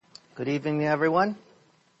Good evening, everyone.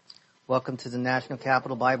 Welcome to the National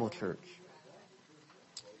Capital Bible Church.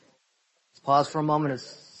 Let's pause for a moment of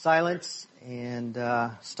silence and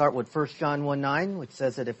start with 1 John 1:9, which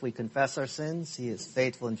says that if we confess our sins, He is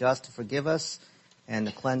faithful and just to forgive us and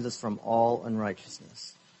to cleanse us from all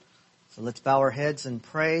unrighteousness. So let's bow our heads and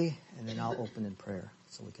pray, and then I'll open in prayer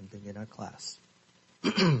so we can begin our class.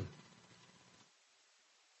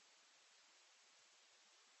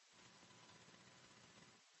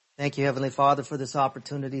 Thank you, Heavenly Father, for this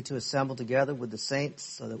opportunity to assemble together with the saints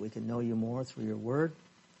so that we can know you more through your word.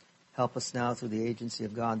 Help us now through the agency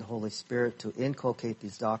of God, the Holy Spirit, to inculcate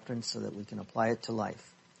these doctrines so that we can apply it to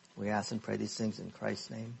life. We ask and pray these things in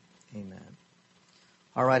Christ's name. Amen.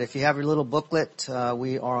 All right, if you have your little booklet,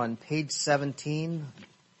 we are on page 17,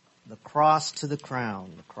 the cross to the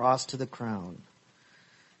crown, the cross to the crown.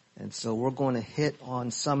 And so we're going to hit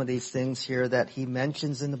on some of these things here that he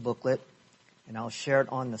mentions in the booklet. And I'll share it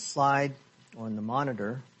on the slide or on the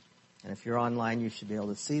monitor. And if you're online, you should be able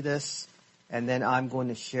to see this. And then I'm going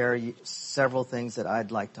to share several things that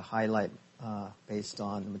I'd like to highlight based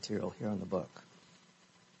on the material here in the book.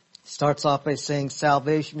 Starts off by saying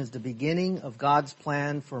salvation is the beginning of God's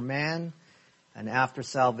plan for man. And after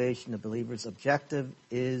salvation, the believer's objective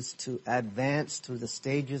is to advance through the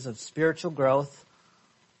stages of spiritual growth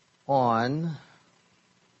on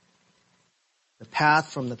the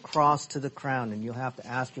path from the cross to the crown. And you'll have to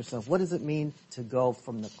ask yourself, what does it mean to go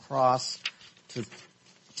from the cross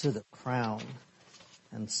to the crown?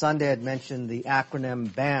 And Sunday I'd mentioned the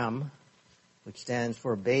acronym BAM, which stands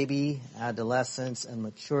for baby, adolescence, and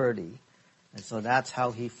maturity. And so that's how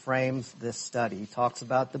he frames this study. He talks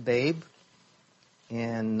about the babe,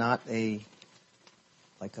 and not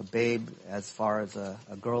like a babe as far as a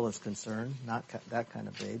girl is concerned, not that kind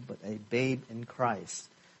of babe, but a babe in Christ.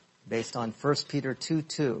 Based on 1 Peter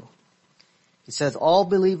 2:2. He says, all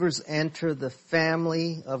believers enter the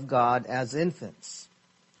family of God as infants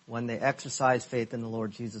when they exercise faith in the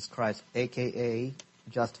Lord Jesus Christ, aka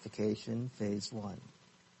justification, phase 1.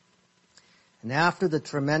 And after the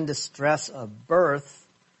tremendous stress of birth,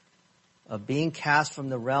 of being cast from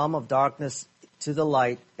the realm of darkness to the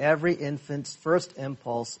light, every infant's first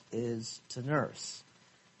impulse is to nurse.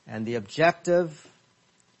 And the objective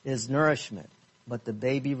is nourishment. But the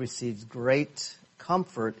baby receives great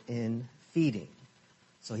comfort in feeding.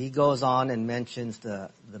 So he goes on and mentions the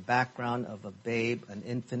background of a babe, an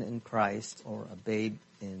infant in Christ, or a babe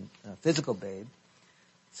in a physical babe.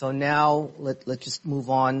 So now let's just move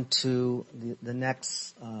on to the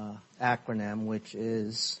next acronym, which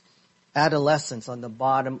is adolescence. On the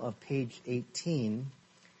bottom of page 18,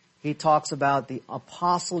 he talks about the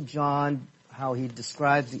Apostle John, how he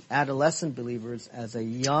describes the adolescent believers as a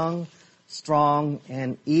young, strong,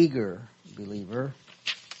 and eager believer.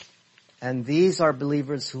 And these are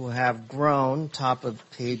believers who have grown, top of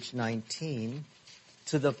page 19,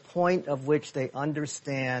 to the point of which they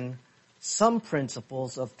understand some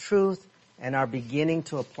principles of truth and are beginning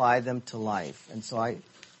to apply them to life. And so I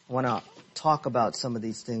want to talk about some of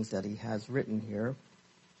these things that he has written here.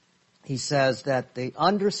 He says that they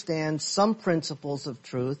understand some principles of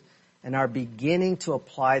truth and are beginning to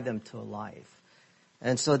apply them to life.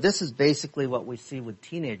 And so this is basically what we see with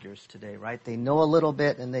teenagers today, right? They know a little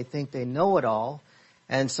bit and they think they know it all.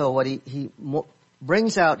 And so what he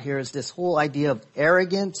brings out here is this whole idea of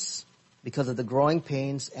arrogance because of the growing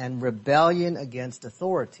pains and rebellion against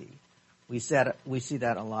authority. We see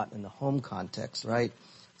that a lot in the home context, right?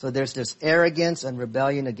 So there's this arrogance and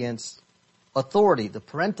rebellion against authority, the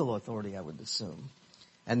parental authority, I would assume.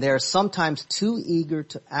 And they're sometimes too eager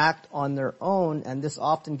to act on their own, and this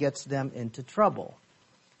often gets them into trouble.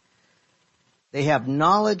 They have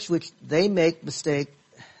knowledge which they mistake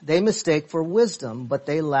for wisdom, but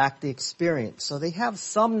they lack the experience. So they have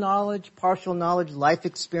some knowledge, partial knowledge, life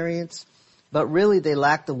experience, but really they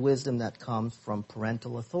lack the wisdom that comes from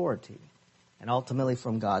parental authority and ultimately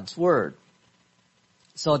from God's Word.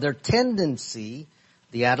 So their tendency,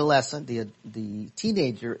 the adolescent, the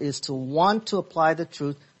teenager, is to want to apply the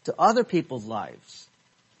truth to other people's lives.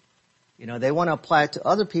 You know, they want to apply it to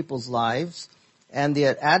other people's lives. And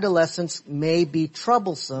the adolescents may be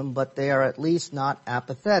troublesome, but they are at least not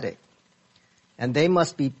apathetic. And they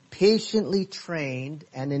must be patiently trained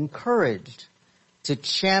and encouraged to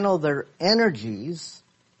channel their energies,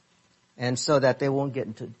 and so that they won't get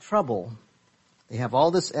into trouble. They have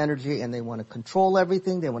all this energy and they want to control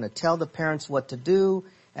everything. They want to tell the parents what to do.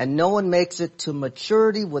 And no one makes it to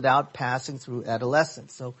maturity without passing through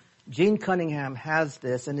adolescence. So Gene Cunningham has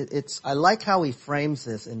this, and I like how he frames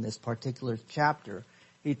this in this particular chapter.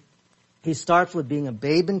 He starts with being a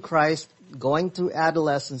babe in Christ, going through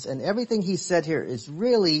adolescence, and everything he said here is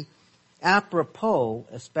really apropos,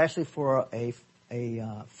 especially for a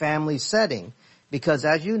family setting, because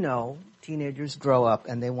as you know, teenagers grow up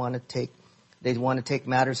and they want to take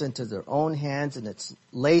matters into their own hands, and it's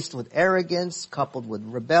laced with arrogance coupled with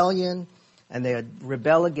rebellion, and they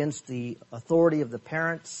rebel against the authority of the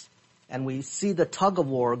parents. And we see the tug of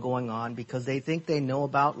war going on because they think they know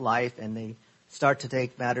about life and they start to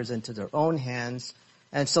take matters into their own hands.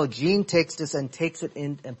 And so Gene takes this and takes it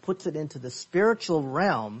in and puts it into the spiritual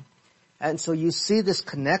realm. And so you see this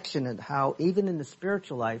connection and how even in the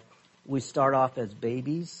spiritual life, we start off as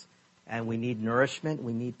babies and we need nourishment.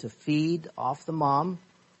 We need to feed off the mom,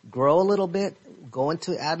 grow a little bit, go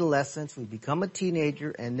into adolescence. We become a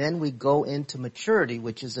teenager, and then we go into maturity,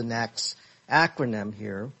 which is the next acronym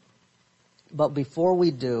here. But before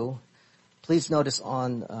we do, please notice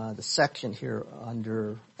on the section here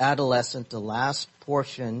under adolescent, the last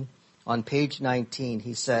portion on page 19,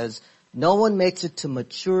 he says, no one makes it to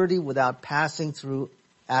maturity without passing through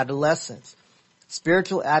adolescence.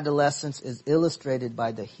 Spiritual adolescence is illustrated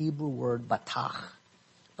by the Hebrew word batach.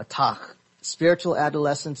 Batach. Spiritual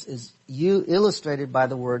adolescence is illustrated by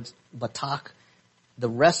the words batach, the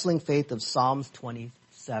wrestling faith of Psalms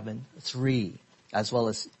 27:3, as well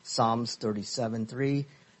as Psalms 37:3,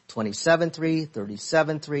 27:3,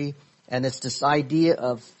 37:3, and it's this idea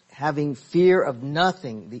of having fear of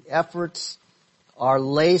nothing. The efforts are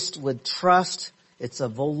laced with trust. It's a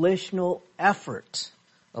volitional effort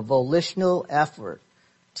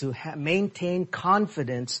to maintain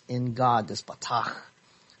confidence in God, this batach,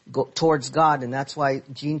 towards God. And that's why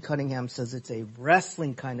Gene Cunningham says it's a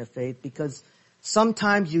wrestling kind of faith, because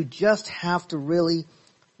sometimes you just have to really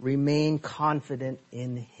remain confident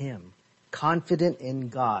in Him, confident in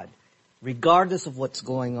God, regardless of what's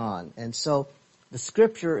going on. And so the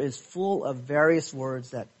scripture is full of various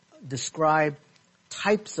words that describe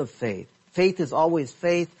types of faith. Faith is always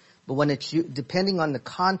faith, but when it's depending on the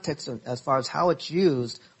context as far as how it's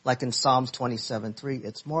used, like in Psalms 27:3,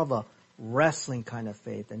 it's more of a wrestling kind of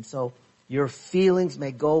faith. And so your feelings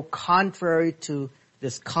may go contrary to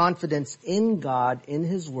this confidence in God, in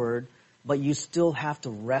His Word, but you still have to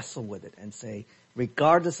wrestle with it and say,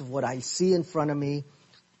 regardless of what I see in front of me,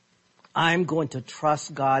 I'm going to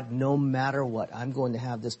trust God no matter what. I'm going to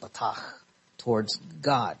have this batach towards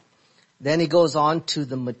God. Then he goes on to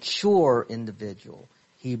the mature individual.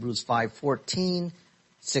 Hebrews 5:14,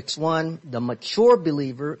 6:1. The mature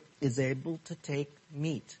believer is able to take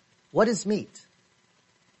meat. What is meat?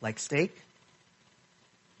 Like steak?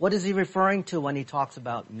 What is he referring to when he talks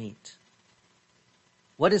about meat?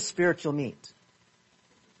 What is spiritual meat?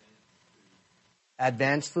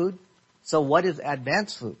 Advanced food. So what is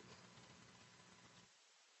advanced food?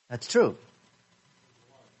 That's true.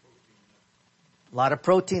 A lot of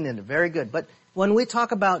protein in it. Very good. But when we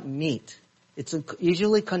talk about meat, it's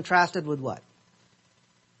usually contrasted with what?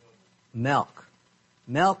 Milk.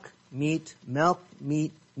 Milk, meat, milk,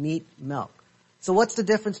 meat, meat, milk. So what's the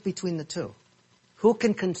difference between the two? Who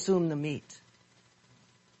can consume the meat?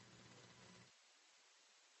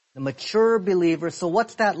 The mature believer. So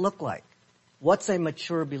what's that look like? What's a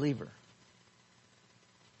mature believer?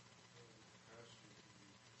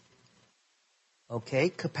 Okay,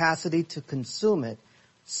 capacity to consume it.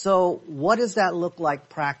 So what does that look like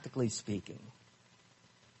practically speaking?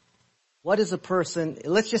 What is a person,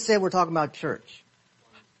 let's just say we're talking about church.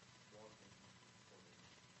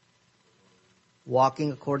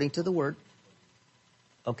 Walking according to the Word.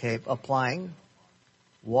 Okay, applying.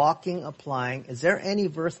 Walking, applying. Is there any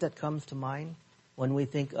verse that comes to mind when we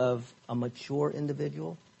think of a mature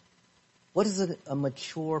individual? What does a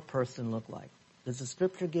mature person look like? Does the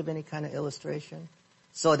scripture give any kind of illustration?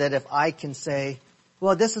 So that if I can say,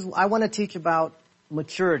 well, I want to teach about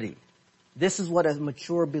maturity. This is what a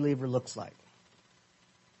mature believer looks like.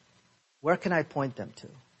 Where can I point them to? I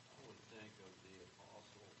would think of the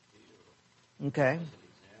Apostle Peter Okay. as an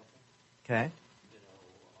example. Okay. You know,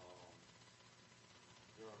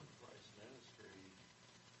 during Christ's ministry,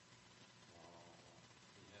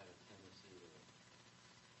 he had a tendency to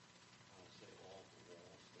say all the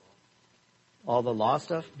wrong stuff. All the law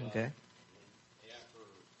stuff? Okay. After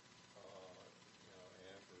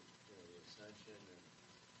the ascension and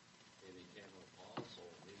he became an apostle,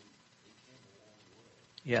 he came a long way.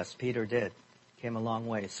 Yes, Peter did. Came a long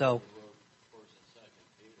way. So, He wrote First and Second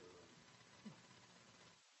Peter and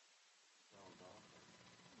sound doctrine.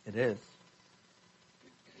 it is.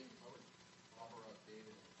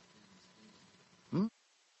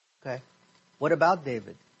 Okay. What about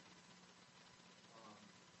David?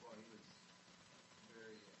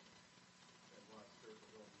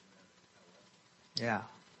 Yeah.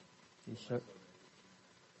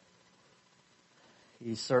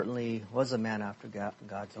 He certainly was a man after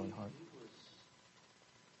God's own heart. He was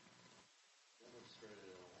demonstrated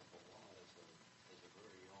an awful lot as a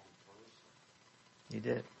very young person. He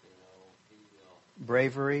did. You know, he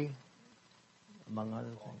Bravery, among other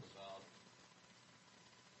talked things. about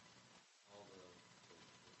how the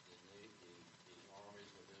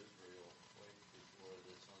armies of Israel quaked before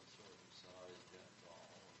this uncircumcised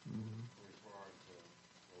Gentile, Mm-hmm. referring to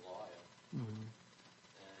Goliath. Mm-hmm.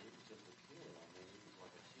 And he was just a kid. I mean, he was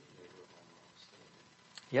like a teenager, if I'm not mistaken.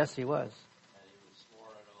 Yes, he was. And he was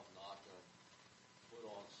smart enough not to put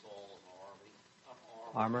on Saul's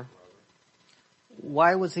Armor. rather.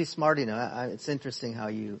 Why was he smart enough? It's interesting how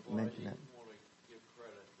you mention that. He didn't want to give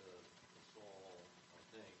credit to Saul,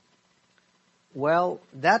 I think. Well,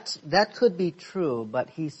 that could be true, but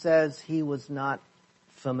he says he was not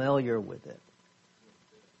familiar with it.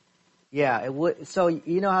 Yeah, it would. So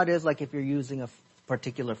you know how it is, like if you're using a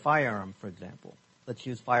particular firearm, for example. Let's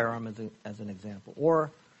use firearm as an example.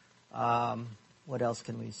 Or what else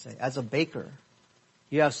can we say? As a baker,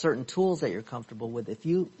 you have certain tools that you're comfortable with. If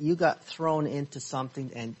you got thrown into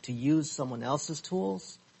something and to use someone else's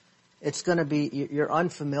tools, it's going to be, you're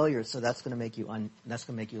unfamiliar, so that's going to make you a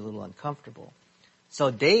little uncomfortable.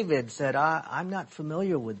 So David said, I'm not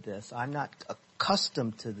familiar with this. I'm not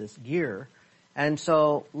accustomed to this gear. And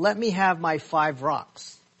so let me have my 5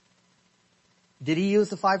 rocks. Did he use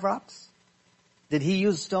the 5 rocks? Did he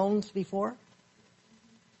use stones before?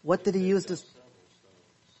 What did he use the...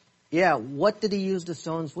 Yeah, what did he use the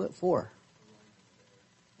stones for?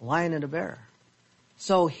 A lion and a bear.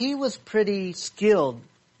 So he was pretty skilled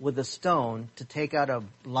with a stone to take out a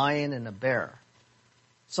lion and a bear.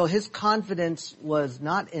 So his confidence was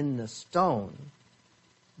not in the stone,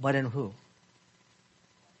 but in who?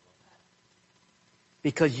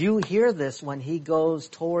 Because you hear this when he goes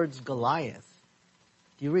towards Goliath.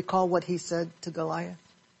 Do you recall what he said to Goliath?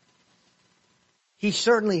 He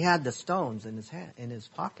certainly had the stones in his hand, in his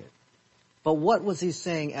pocket. But what was he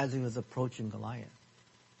saying as he was approaching Goliath?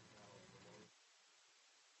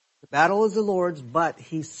 The battle is the Lord's, but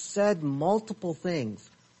he said multiple things.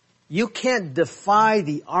 You can't defy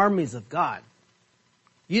the armies of God.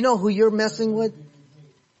 You know who you're messing with?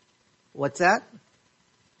 What's that?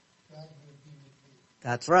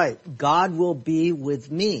 That's right. God will be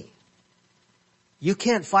with me. You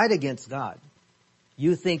can't fight against God.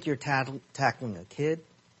 You think you're tackling a kid?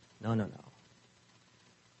 No.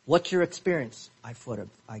 What's your experience? I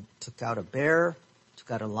took out a bear, took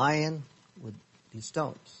out a lion with these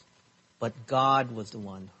stones. But God was the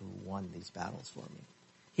one who won these battles for me.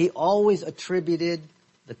 He always attributed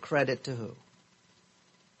the credit to who?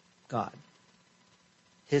 God.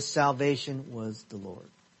 His salvation was the Lord.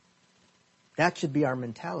 That should be our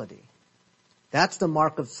mentality. That's the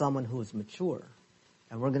mark of someone who is mature.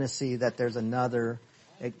 And we're going to see that there's another...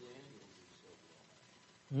 How did Daniel do so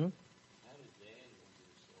well? How did Daniel do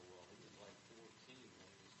so well? He was like 14 when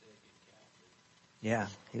he was taken captive. Yeah,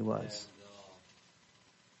 he was. And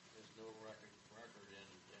there's no record in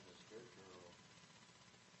the scripture of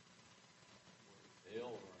where he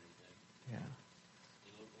failed or anything. Yeah.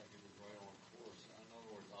 He looked like he was right on course. In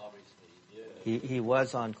other words, obviously he did. He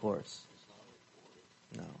was on course. It's not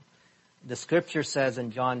recorded. No. The scripture says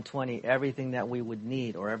in John 20, everything that we would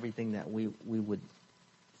need or everything that we would,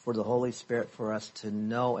 for the Holy Spirit for us to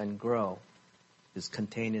know and grow is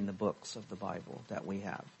contained in the books of the Bible that we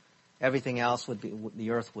have. Everything else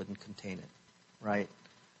the earth wouldn't contain it, right?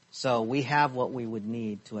 So we have what we would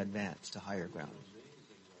need to advance to higher ground.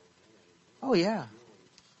 Oh yeah.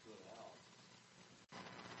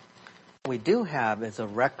 What we do have is a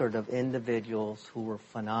record of individuals who were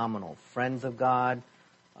phenomenal, friends of God,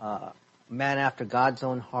 man after God's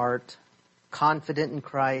own heart, confident in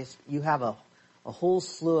Christ. You have a whole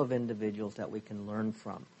slew of individuals that we can learn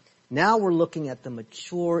from. Now we're looking at the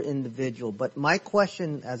mature individual. But my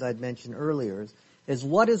question, as I'd mentioned earlier, is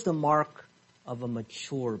what is the mark of a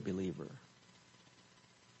mature believer?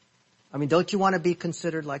 I mean, don't you want to be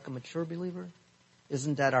considered like a mature believer?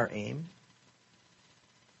 Isn't that our aim?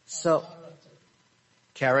 So,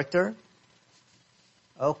 character?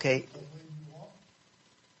 Okay.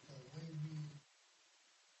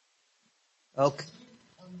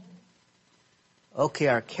 Okay,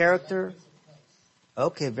 our character.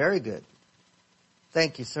 Okay, very good.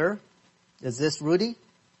 Thank you, sir. Is this Rudy? Yes.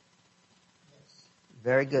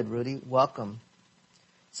 Very good, Rudy. Welcome.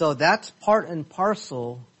 So that's part and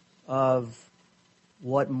parcel of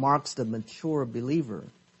what marks the mature believer.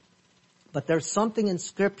 But there's something in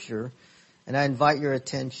Scripture, and I invite your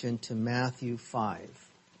attention to Matthew 5.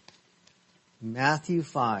 Matthew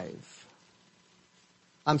 5.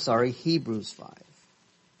 I'm sorry, Hebrews 5.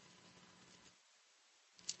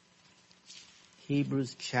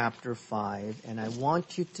 Hebrews chapter 5, and I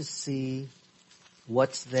want you to see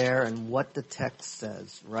what's there and what the text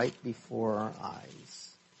says right before our eyes.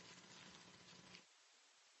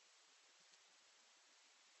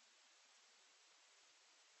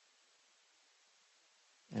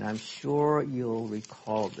 And I'm sure you'll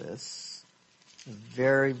recall this.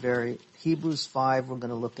 Hebrews 5, we're going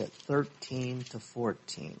to look at 13 to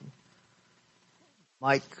 14.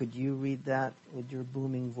 Mike, could you read that with your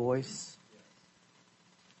booming voice?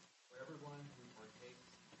 For everyone who partakes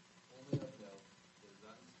only of milk is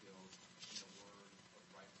unskilled in the word of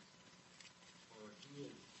righteousness, for he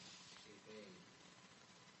is a babe.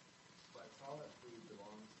 But solid food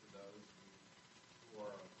belongs to those who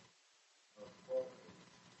are of full age,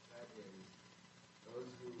 that is, those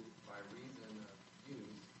who, by reason of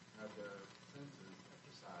use, have their senses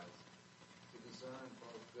exercised to discern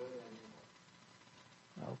both good and evil.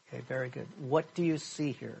 Okay, very good. What do you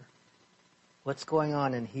see here? What's going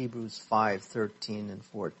on in Hebrews 5:13 and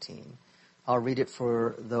 14? I'll read it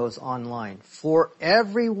for those online. For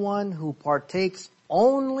everyone who partakes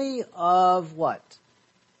only of what?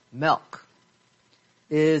 Milk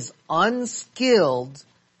is unskilled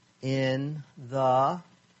in the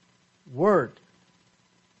word.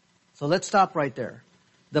 So let's stop right there.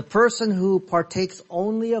 The person who partakes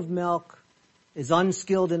only of milk is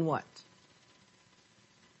unskilled in what?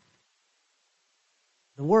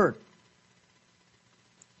 The word.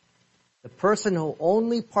 The person who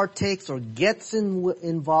only partakes or gets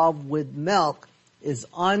involved with milk is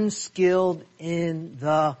unskilled in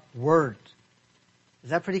the word.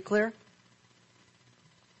 Is that pretty clear?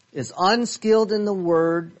 Is unskilled in the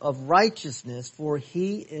word of righteousness, for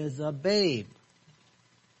he is a babe.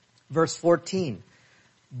 Verse 14.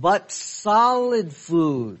 But solid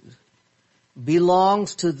food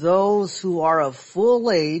belongs to those who are of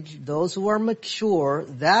full age, those who are mature,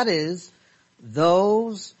 that is,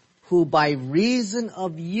 those who by reason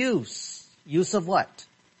of use of what?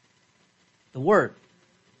 The word.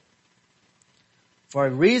 For a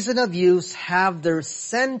reason of use have their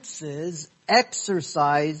senses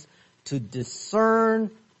exercised to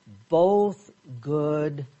discern both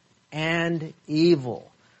good and evil.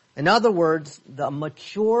 In other words, the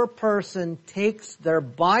mature person takes their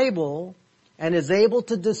Bible and is able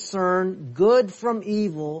to discern good from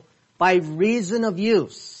evil by reason of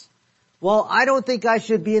use. Well, I don't think I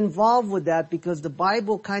should be involved with that because the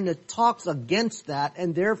Bible kind of talks against that,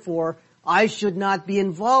 and therefore I should not be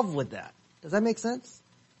involved with that. Does that make sense?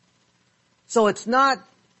 So it's not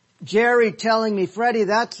Jerry telling me, Freddie,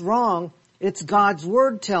 that's wrong. It's God's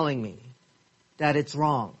Word telling me that it's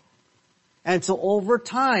wrong. And so over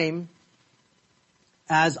time,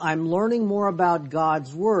 as I'm learning more about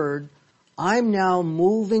God's Word, I'm now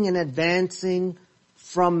moving and advancing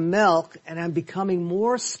from milk, and I'm becoming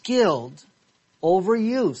more skilled over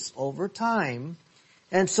use, over time.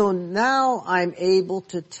 And so now I'm able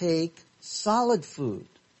to take solid food.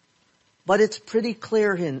 But it's pretty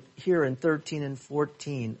clear here in 13 and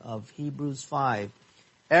 14 of Hebrews 5.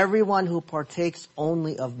 Everyone who partakes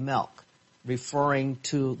only of milk, referring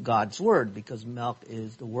to God's Word, because milk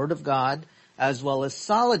is the Word of God, as well as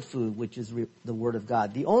solid food, which is the Word of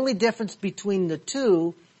God. The only difference between the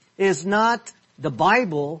two is not the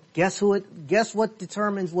Bible. Guess what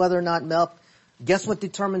determines whether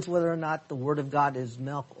or not the Word of God is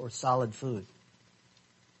milk or solid food?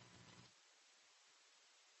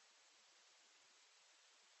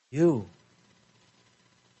 You.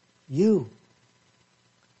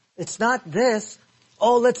 It's not this,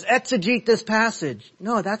 let's exegete this passage.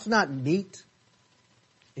 No, that's not meat.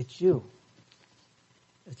 It's you.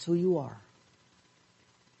 It's who you are.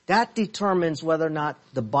 That determines whether or not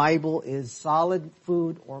the Bible is solid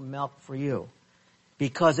food or milk for you.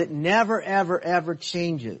 Because it never, ever, ever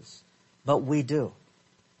changes. But we do.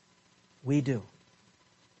 We do.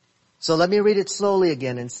 So let me read it slowly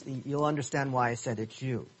again and you'll understand why I said it's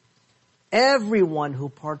you. Everyone who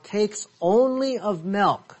partakes only of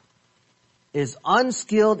milk is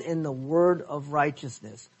unskilled in the word of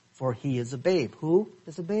righteousness, for he is a babe. Who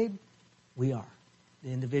is a babe? We are.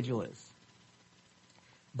 The individual is.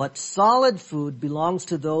 But solid food belongs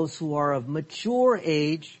to those who are of mature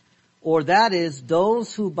age, or that is,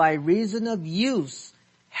 those who by reason of use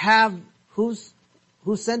have whose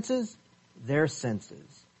senses? Their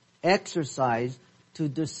senses. Exercise to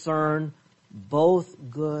discern both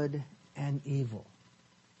good and evil.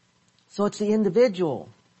 So it's the individual.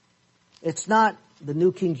 It's not the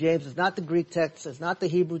New King James, it's not the Greek text, it's not the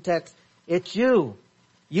Hebrew text, it's you.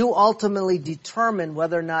 You ultimately determine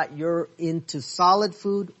whether or not you're into solid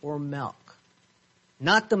food or milk.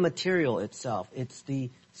 Not the material itself. It's the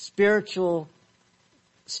spiritual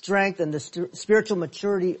strength and the spiritual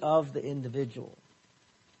maturity of the individual.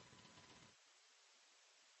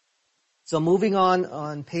 So moving on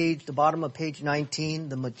the bottom of page 19,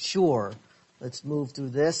 the mature. Let's move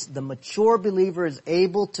through this. The mature believer is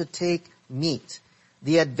able to take meat,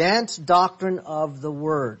 the advanced doctrine of the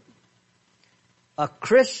Word. A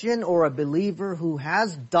Christian or a believer who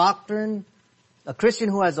has doctrine, a Christian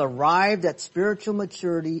who has arrived at spiritual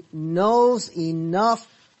maturity, knows enough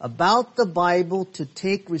about the Bible to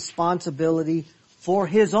take responsibility for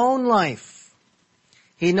his own life.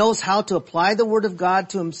 He knows how to apply the Word of God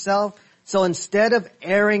to himself. So instead of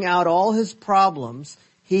airing out all his problems,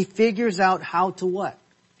 he figures out how to what?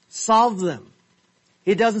 Solve them.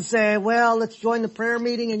 He doesn't say, well, let's join the prayer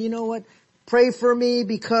meeting and you know what? Pray for me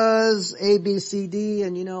because A, B, C, D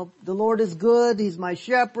and the Lord is good. He's my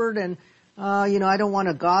shepherd and, I don't want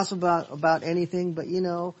to gossip about anything, but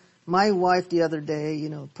my wife the other day,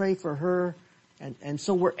 pray for her. And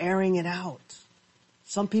so we're airing it out.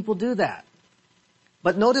 Some people do that.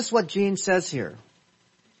 But notice what Gene says here.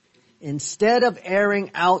 Instead of airing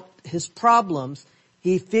out his problems,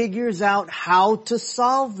 he figures out how to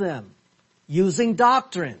solve them using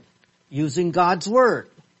doctrine, using God's Word.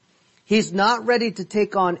 He's not ready to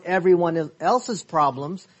take on everyone else's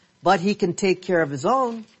problems, but he can take care of his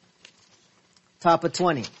own. Top of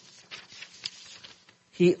 20.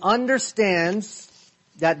 He understands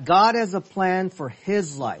that God has a plan for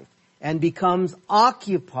his life and becomes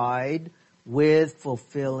occupied with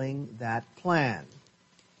fulfilling that plan.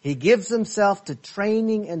 He gives himself to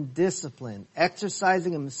training and discipline,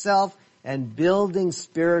 exercising himself and building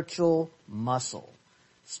spiritual muscle.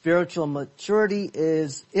 Spiritual maturity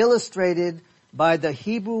is illustrated by the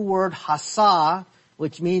Hebrew word hasa,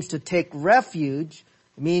 which means to take refuge.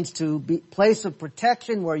 It means to be place of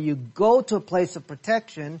protection, where you go to a place of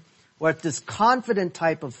protection, where it's this confident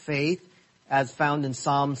type of faith, as found in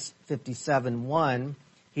Psalms 57:1.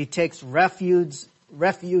 He takes refuge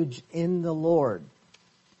in the Lord.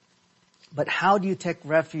 But how do you take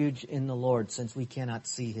refuge in the Lord since we cannot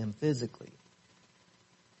see him physically?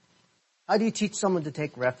 How do you teach someone to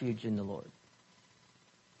take refuge in the Lord?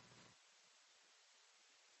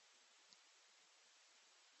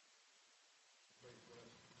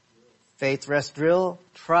 Faith, rest, drill.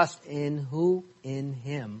 Trust in who? In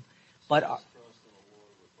him. But Trust in the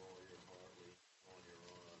Lord with all your heart, lean on your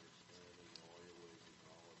own understanding, in all your ways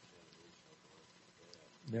acknowledge him, and he shall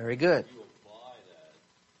direct your path. very good. You apply that.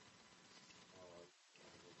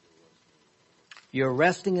 You're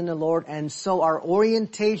resting in the Lord, and so our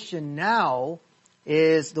orientation now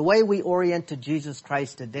is the way we orient to Jesus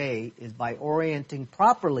Christ today is by orienting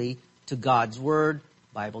properly to God's Word,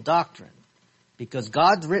 Bible doctrine. Because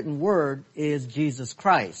God's written Word is Jesus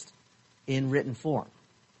Christ in written form.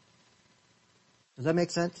 Does that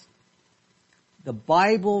make sense? The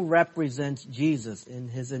Bible represents Jesus in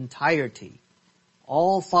his entirety.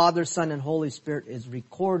 All Father, Son, and Holy Spirit is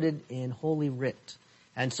recorded in Holy Writ.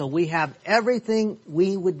 And so we have everything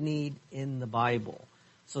we would need in the Bible.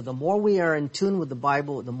 So the more we are in tune with the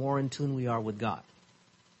Bible, the more in tune we are with God.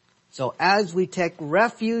 So as we take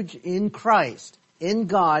refuge in Christ, in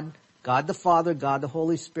God, God the Father, God the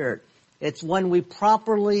Holy Spirit, it's when we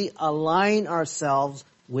properly align ourselves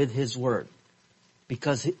with his Word.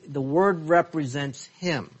 Because the Word represents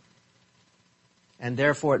him. And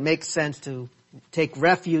therefore it makes sense to take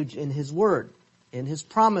refuge in his Word, in his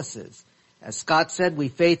promises. As Scott said, we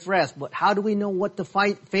faith rest. But how do we know what to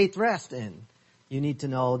faith rest in? You need to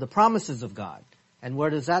know the promises of God. And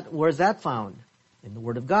where is that found? In the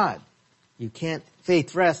Word of God. You can't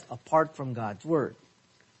faith rest apart from God's Word.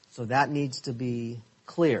 So that needs to be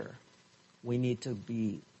clear. We need to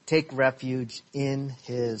take refuge in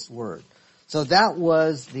his Word. So that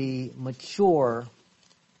was the mature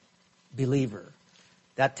believer.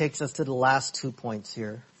 That takes us to the last 2 points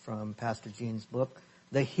here from Pastor Gene's book.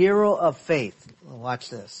 The hero of faith. Watch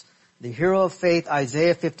this. The hero of faith,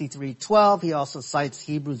 Isaiah 53:12. He also cites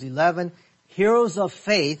Hebrews 11. Heroes of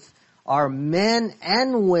faith are men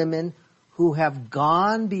and women who have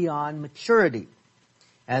gone beyond maturity.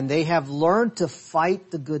 And they have learned to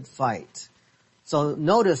fight the good fight. So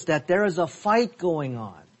notice that there is a fight going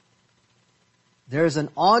on. There is an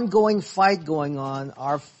ongoing fight going on.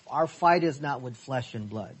 Our fight is not with flesh and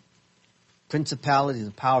blood. Principalities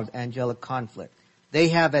and powers, angelic conflict. They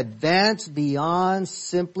have advanced beyond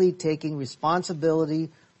simply taking responsibility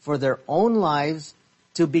for their own lives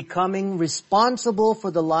to becoming responsible for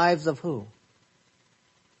the lives of who?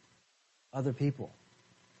 Other people.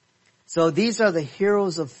 So these are the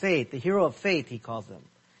heroes of faith. The hero of faith, he calls them.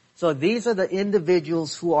 So these are the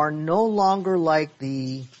individuals who are no longer like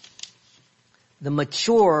the the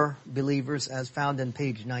mature believers, as found in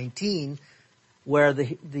page 19, where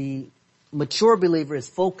the mature believer is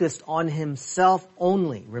focused on himself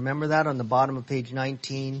only. Remember that on the bottom of page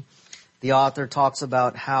 19? The author talks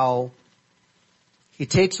about how he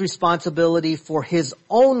takes responsibility for his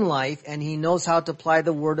own life and he knows how to apply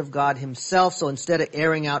the Word of God himself. So instead of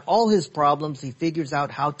airing out all his problems, he figures out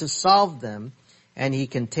how to solve them and he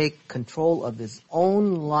can take control of his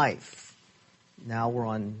own life. Now we're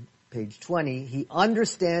on page 20. He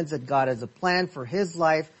understands that God has a plan for his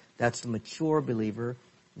life. That's the mature believer.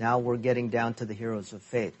 Now we're getting down to the heroes of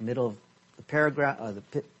faith. Middle of the paragraph,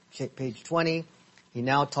 page 20. He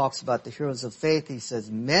now talks about the heroes of faith. He says,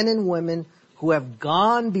 men and women who have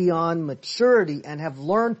gone beyond maturity and have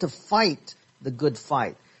learned to fight the good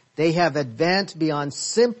fight. They have advanced beyond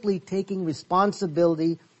simply taking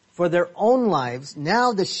responsibility for their own lives.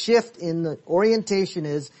 Now the shift in the orientation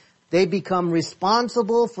is they become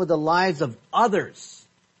responsible for the lives of others.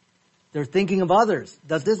 They're thinking of others.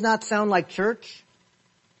 Does this not sound like church?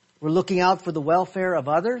 We're looking out for the welfare of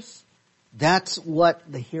others. That's what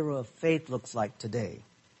the hero of faith looks like today.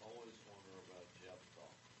 I always wonder about Jephthah.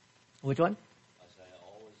 Which one? I say I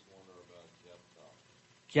always wonder about Jephthah.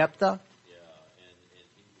 Jephthah? Yeah, in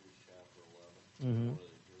Hebrews chapter 11, Mm-hmm. one of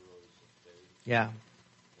the heroes of faith. Yeah. And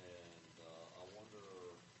I wonder,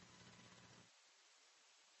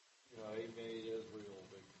 he made Israel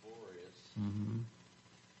victorious. Mm-hmm.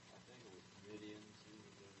 I think it was Midians he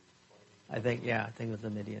was fighting. I think it was the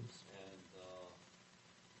Midians. And,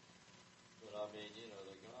 but I mean,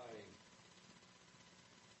 the guy,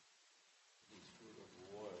 he's fruit of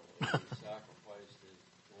royal. He sacrificed his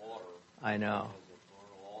daughter I know. as a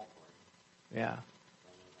burnt offering. Yeah. I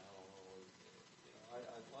mean, I don't know.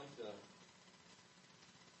 I'd like to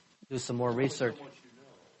Do some more know research. so much you know.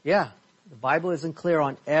 Yeah. The Bible isn't clear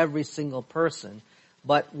on every single person.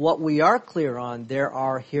 But what we are clear on, there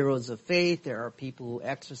are heroes of faith. There are people who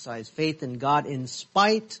exercise faith in God in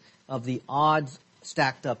spite of the odds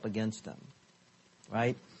stacked up against them.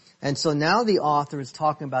 Right? And so now the author is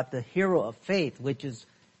talking about the hero of faith, which is,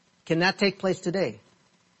 can that take place today?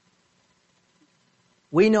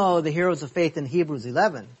 We know the heroes of faith in Hebrews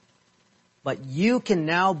 11, but you can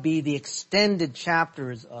now be the extended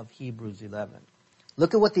chapters of Hebrews 11.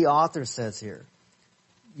 Look at what the author says here.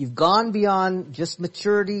 You've gone beyond just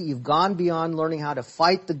maturity. You've gone beyond learning how to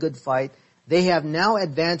fight the good fight. They have now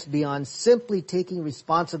advanced beyond simply taking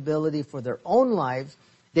responsibility for their own lives.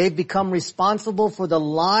 They've become responsible for the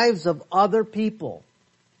lives of other people.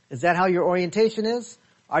 Is that how your orientation is?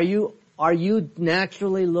 Are you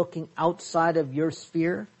naturally looking outside of your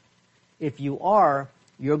sphere? If you are,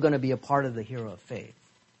 you're going to be a part of the hero of faith.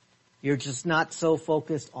 You're just not so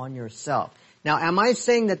focused on yourself. Now, am I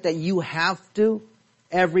saying that you have to?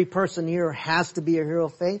 Every person here has to be a hero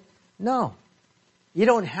of faith? No. You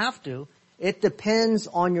don't have to. It depends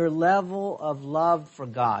on your level of love for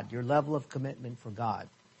God, your level of commitment for God.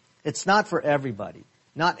 It's not for everybody.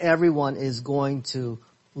 Not everyone is going to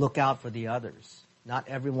look out for the others. Not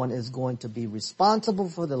everyone is going to be responsible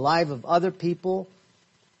for the life of other people.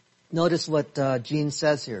 Notice what Gene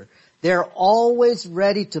says here. They're always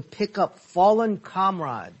ready to pick up fallen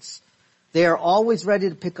comrades. They are always ready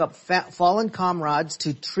to pick up fallen comrades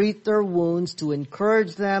to treat their wounds, to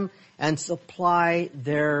encourage them, and supply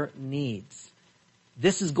their needs.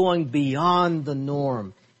 This is going beyond the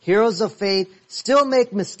norm. Heroes of faith still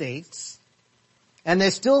make mistakes, and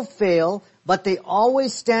they still fail, but they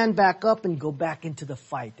always stand back up and go back into the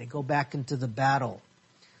fight. They go back into the battle.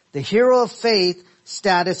 The hero of faith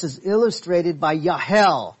status is illustrated by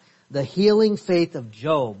Yahel, the healing faith of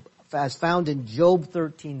Job, as found in Job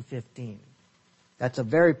 13:15. That's a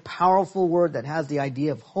very powerful word that has the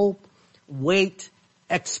idea of hope, weight,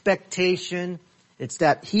 expectation. It's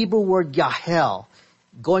that Hebrew word Yahel,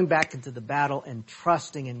 going back into the battle and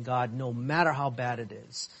trusting in God no matter how bad it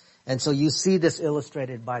is. And so you see this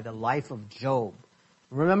illustrated by the life of Job.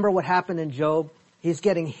 Remember what happened in Job? He's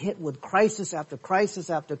getting hit with crisis after crisis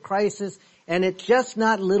after crisis, and it's just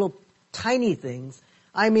not little tiny things.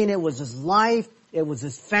 I mean, it was his life, it was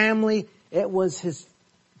his family, it was his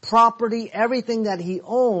property, everything that he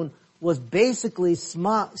owned was basically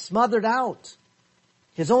smothered out.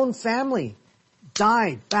 His own family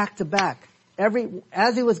died back to back.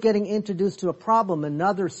 As he was getting introduced to a problem,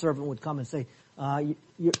 another servant would come and say,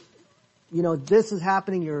 this is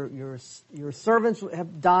happening, your servants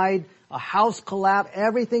have died, a house collapsed,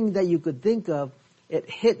 everything that you could think of, it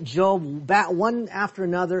hit Job one after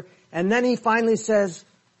another, and then he finally says,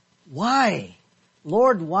 why?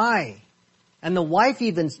 Lord, why? And the wife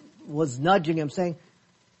even was nudging him, saying,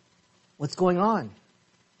 what's going on?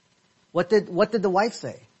 What did the wife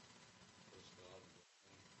say?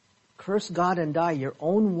 curse God and die. Your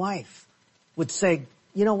own wife would say,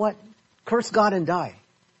 you know what? Curse God and die.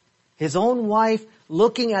 His own wife,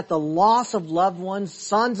 looking at the loss of loved ones,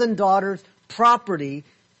 sons and daughters, property,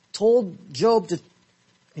 told Job to,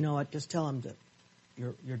 you know what, just tell him that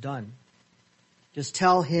you're done. Just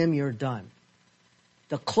tell him you're done.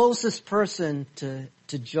 The closest person to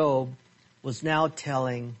Job was now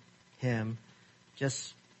telling him,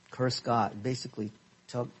 just curse God. Basically,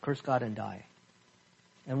 curse God and die.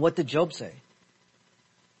 And what did Job say?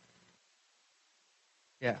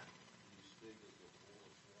 Yeah.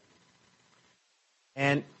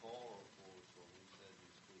 And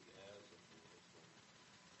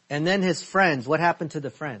then his friends, what happened to the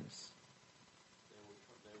friends? They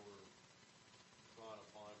were trying to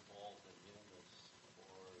find fault in him as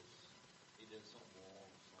far as he did something wrong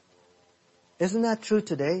somewhere along the line. Isn't that true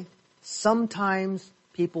today? Sometimes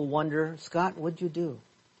people wonder, Scott, what'd you do?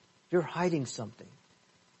 You're hiding something.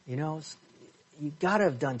 You know, you gotta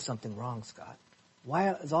have done something wrong, Scott.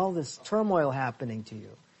 Why is all this turmoil happening to you?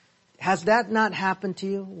 Has that not happened to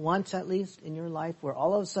you once at least in your life, where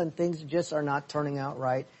all of a sudden things just are not turning out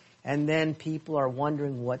right, and then people are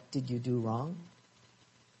wondering, what did you do wrong?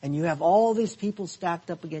 And you have all these people stacked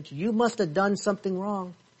up against you. You must have done something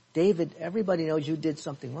wrong. David, everybody knows you did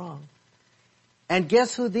something wrong. And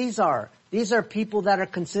guess who these are? These are people that are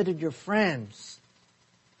considered your friends.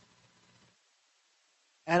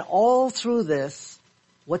 And all through this,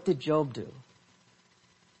 what did Job do?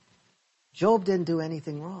 Job didn't do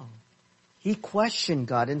anything wrong. He questioned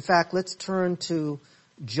God. In fact, let's turn to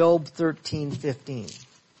Job 13:15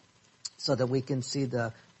 so that we can see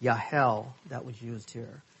the Yahel that was used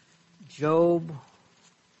here. Job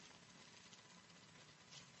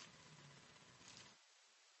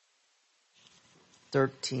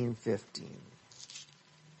 13:15.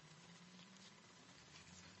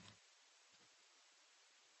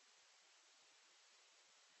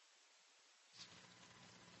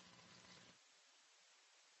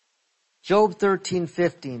 Job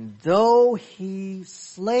 13:15. Though he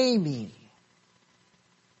slay me,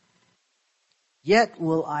 yet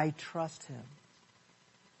will I trust him.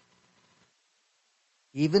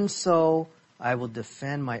 Even so, I will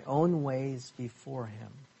defend my own ways before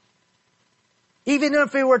him. Even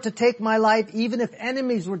if he were to take my life, even if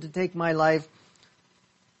enemies were to take my life,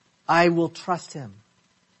 I will trust him.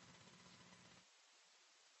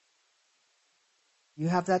 You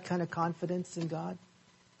have that kind of confidence in God?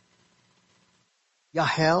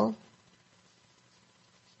 Yahel,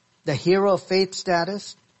 the hero of faith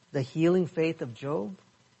status, the healing faith of Job.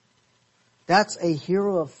 That's a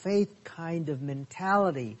hero of faith kind of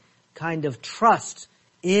mentality, kind of trust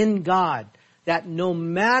in God. That no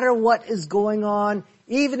matter what is going on,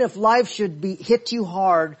 even if life should hit you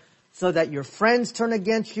hard, so that your friends turn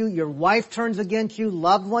against you, your wife turns against you,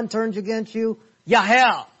 loved one turns against you,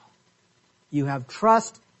 Yahel, you have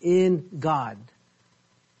trust in God.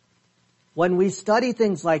 When we study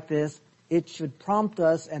things like this, it should prompt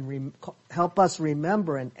us and help us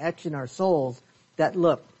remember and etch in our souls that,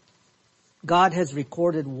 look, God has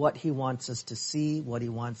recorded what He wants us to see, what He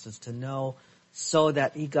wants us to know, so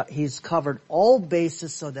that He's covered all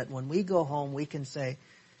bases so that when we go home we can say,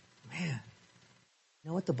 man, you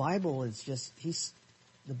know what, the Bible is just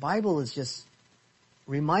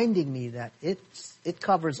reminding me that it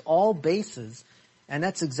covers all bases. And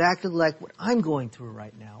that's exactly like what I'm going through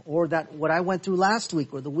right now, or that what I went through last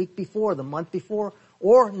week, or the week before, the month before,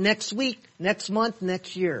 or next week, next month,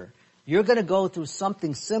 next year. You're going to go through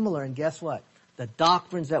something similar, and guess what? The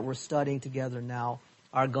doctrines that we're studying together now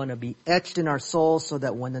are going to be etched in our souls, so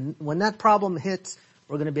that when that problem hits,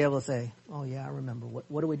 we're going to be able to say, "Oh yeah, I remember.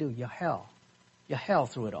 What do we do? Yahel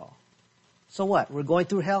through it all." So what? We're going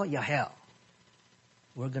through hell. Yahel.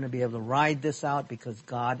 We're going to be able to ride this out because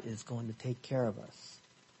God is going to take care of us.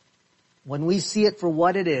 When we see it for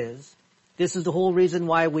what it is, this is the whole reason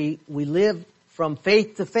why we live from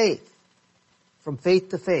faith to faith. From faith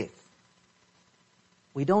to faith.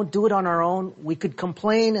 We don't do it on our own. We could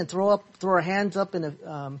complain and throw our hands up in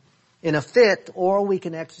a fit, or we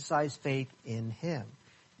can exercise faith in Him.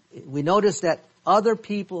 We notice that other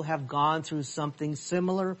people have gone through something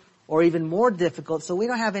similar or even more difficult, so we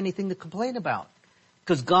don't have anything to complain about.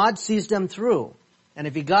 Because God sees them through. And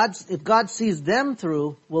if God sees them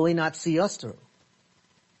through, will He not see us through?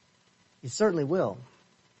 He certainly will.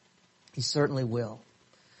 He certainly will.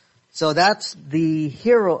 So that's the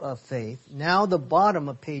hero of faith. Now the bottom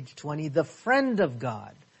of page 20, the friend of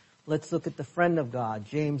God. Let's look at the friend of God.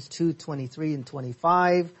 James 2:23 and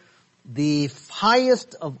 25. The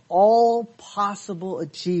highest of all possible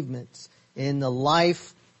achievements in the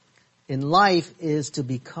life, in life is to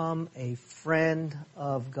become a friend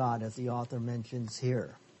of God, as the author mentions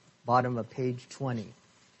here, bottom of page 20.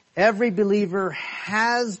 Every believer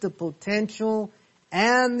has the potential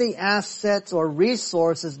and the assets or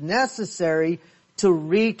resources necessary to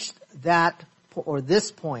reach that or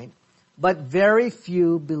this point, but very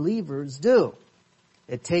few believers do.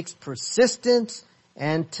 It takes persistence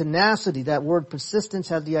and tenacity. That word persistence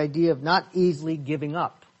has the idea of not easily giving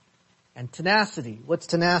up. And tenacity, what's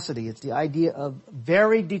tenacity? It's the idea of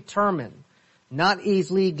very determined, not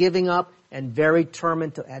easily giving up, and very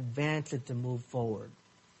determined to advance and to move forward.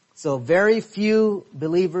 So very few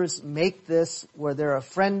believers make this where they're a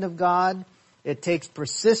friend of God. It takes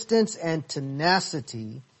persistence and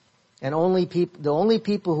tenacity. And the only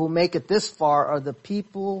people who make it this far are the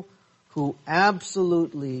people who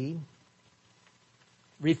absolutely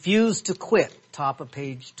refuse to quit. Top of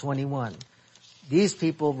page 21. These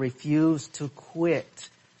people refuse to quit.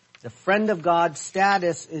 The friend of God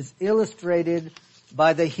status is illustrated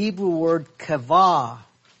by the Hebrew word kavah.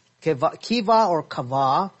 Kiva or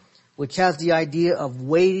kavah, which has the idea of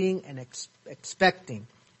waiting and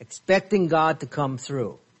expecting God to come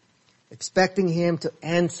through, expecting Him to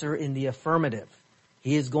answer in the affirmative.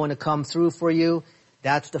 He is going to come through for you.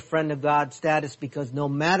 That's the friend of God status, because no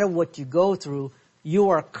matter what you go through, you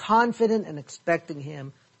are confident and expecting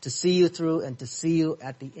Him to see you through and to see you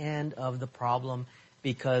at the end of the problem,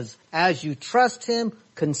 because as you trust Him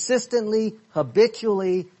consistently,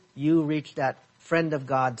 habitually, you reach that friend of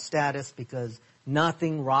God status, because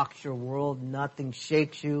nothing rocks your world, nothing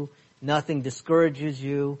shakes you, nothing discourages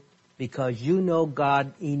you, because you know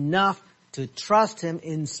God enough to trust Him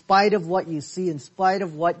in spite of what you see, in spite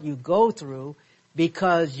of what you go through,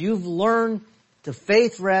 because you've learned to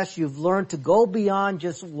faith rest, you've learned to go beyond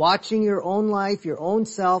just watching your own life, your own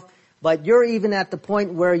self, but you're even at the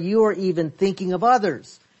point where you are even thinking of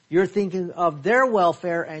others. You're thinking of their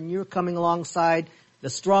welfare, and you're coming alongside the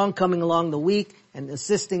strong, coming along the weak, and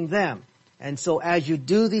assisting them. And so as you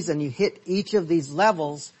do these and you hit each of these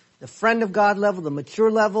levels, the friend of God level, the mature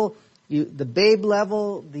level, the babe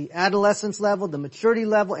level, the adolescence level, the maturity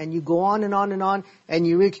level, and you go on and on and on, and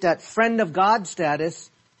you reach that friend of God status,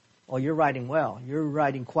 oh, you're riding well. You're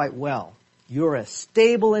riding quite well. You're a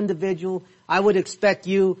stable individual. I would expect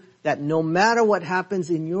you that no matter what happens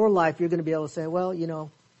in your life, you're going to be able to say, well,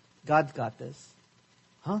 God's got this.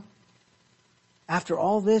 Huh? After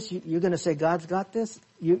all this, you're going to say God's got this?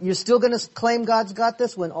 You're still going to claim God's got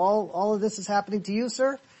this when all of this is happening to you,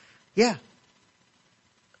 sir? Yeah.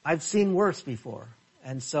 I've seen worse before.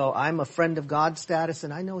 And so I'm a friend of God status,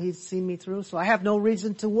 and I know He's seen me through, so I have no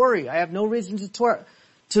reason to worry. I have no reason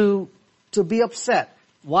to be upset.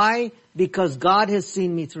 Why? Because God has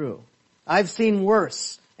seen me through. I've seen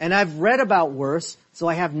worse, and I've read about worse, so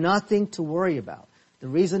I have nothing to worry about. The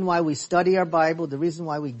reason why we study our Bible, the reason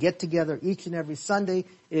why we get together each and every Sunday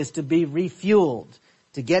is to be refueled,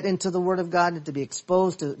 to get into the Word of God and to be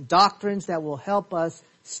exposed to doctrines that will help us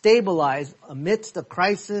stabilize amidst the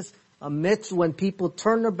crisis, amidst when people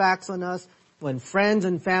turn their backs on us, when friends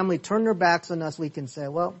and family turn their backs on us, we can say,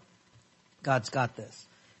 well, God's got this.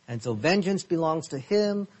 And so vengeance belongs to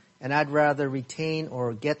Him, and I'd rather retain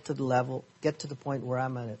or get to the point where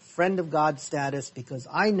I'm a friend of God status, because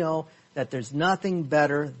I know that there's nothing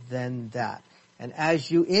better than that. And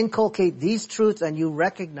as you inculcate these truths and you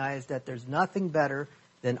recognize that there's nothing better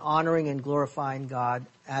than honoring and glorifying God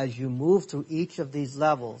as you move through each of these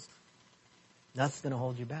levels, nothing's going to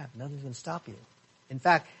hold you back. Nothing's going to stop you. In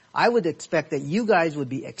fact, I would expect that you guys would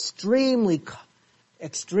be extremely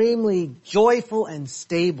joyful and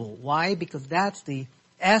stable. Why? Because that's the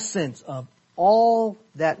essence of all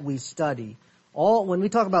that we study. When we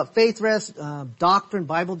talk about faith rest, doctrine,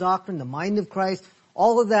 Bible doctrine, the mind of Christ,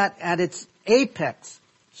 all of that at its apex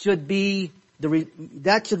should be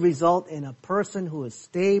that should result in a person who is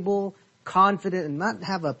stable, confident, and not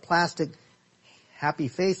have a plastic happy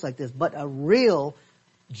face like this, but a real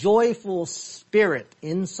joyful spirit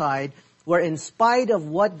inside, where in spite of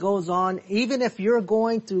what goes on, even if you're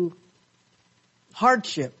going through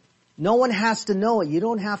hardship, no one has to know it. You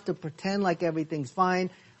don't have to pretend like everything's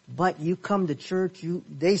fine, but you come to church,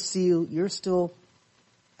 they see you, you're still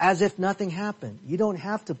as if nothing happened. You don't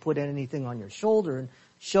have to put anything on your shoulder and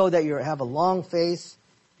show that you have a long face.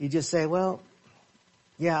 You just say, well,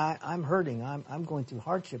 yeah, I'm hurting. I'm going through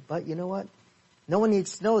hardship. But you know what? No one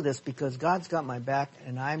needs to know this, because God's got my back,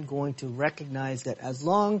 and I'm going to recognize that as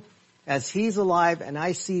long as He's alive and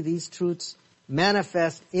I see these truths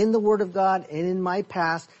manifest in the Word of God and in my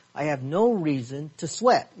past, I have no reason to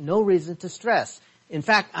sweat, no reason to stress. In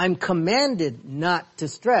fact, I'm commanded not to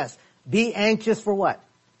stress. Be anxious for what?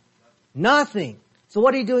 Nothing. So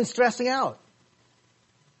what are you doing stressing out?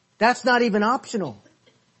 That's not even optional.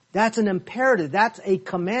 That's an imperative. That's a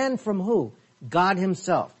command from who? God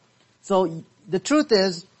himself. So the truth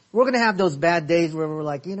is, we're going to have those bad days where we're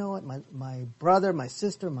like, you know what, my brother, my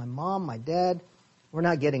sister, my mom, my dad, we're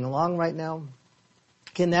not getting along right now.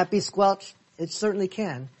 Can that be squelched? It certainly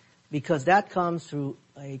can, because that comes through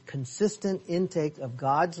a consistent intake of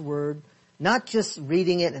God's word, not just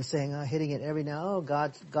reading it and saying, hitting it every now. Oh,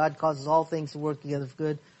 God causes all things to work together for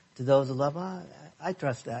good to those who love. I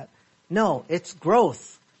trust that. No, it's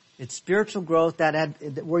growth. It's spiritual growth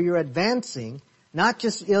where you're advancing, not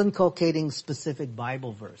just inculcating specific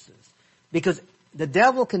Bible verses. Because the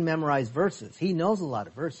devil can memorize verses. He knows a lot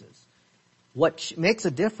of verses. What makes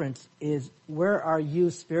a difference is, where are you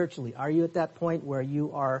spiritually? Are you at that point where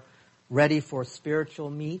you are ready for spiritual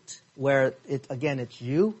meat? Where it's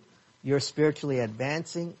you. You're spiritually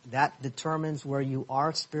advancing. That determines where you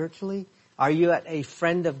are spiritually. Are you at a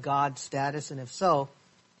friend of God status? And if so,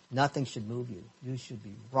 nothing should move you. You should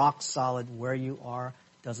be rock solid where you are.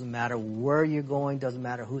 Doesn't matter where you're going. Doesn't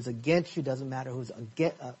matter who's against you. Doesn't matter who's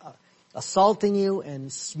assaulting you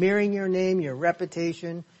and smearing your name, your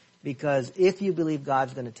reputation. Because if you believe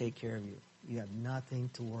God's going to take care of you, you have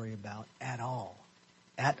nothing to worry about at all.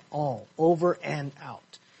 At all. Over and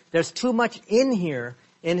out. There's too much in here,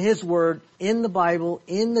 in His Word, in the Bible,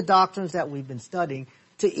 in the doctrines that we've been studying,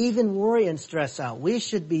 to even worry and stress out. We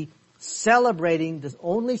should be celebrating the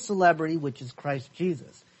only celebrity, which is Christ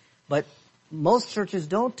Jesus. But most churches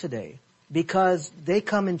don't today, because they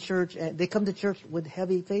come to church with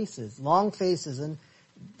heavy faces, long faces. And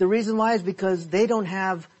the reason why is because they don't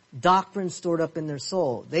have doctrine stored up in their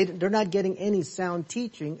soul. They're not getting any sound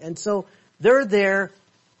teaching. And so they're there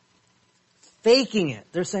faking it.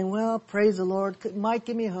 They're saying, well, praise the Lord. Mike,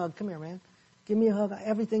 give me a hug. Come here, man. Give me a hug.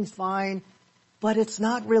 Everything's fine. But it's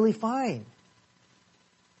not really fine.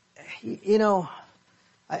 You know,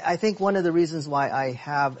 I think one of the reasons why I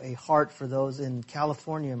have a heart for those in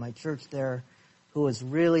California, my church there, who is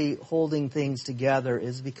really holding things together,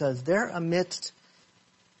 is because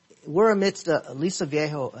we're amidst Aliso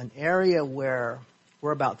Viejo, an area where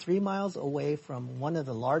we're about 3 miles away from one of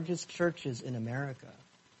the largest churches in America.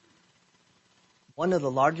 One of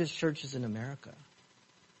the largest churches in America.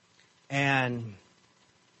 And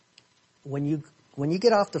when you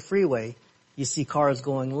get off the freeway, you see cars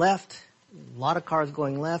going left, a lot of cars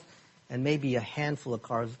going left, and maybe a handful of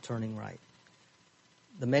cars turning right.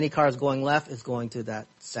 The many cars going left is going to that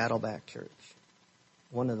Saddleback Church,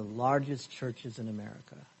 one of the largest churches in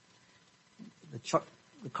America.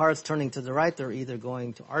 The cars turning to the right, they're either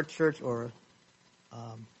going to our church or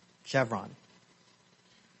Chevron.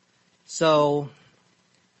 So,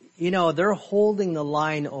 you know, they're holding the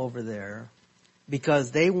line over there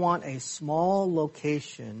because they want a small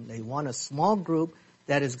location, they want a small group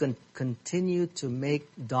that is going to continue to make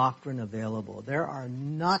doctrine available. There are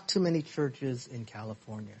not too many churches in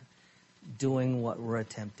California doing what we're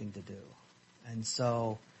attempting to do. And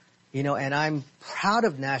so, you know, and I'm proud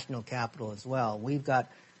of National Capital as well. We've got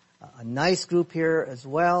a nice group here as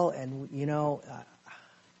well, and, you know,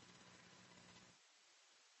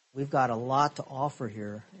 we've got a lot to offer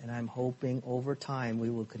here, and I'm hoping over time we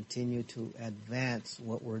will continue to advance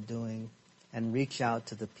what we're doing and reach out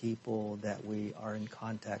to the people that we are in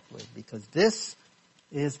contact with, because this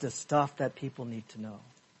is the stuff that people need to know.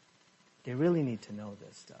 They really need to know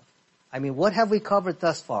this stuff. I mean, what have we covered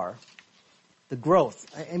thus far? The growth.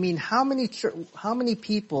 I mean, how many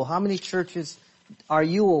people, how many churches are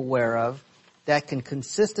you aware of that can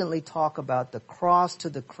consistently talk about the cross to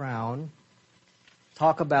the crown,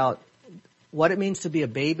 talk about what it means to be a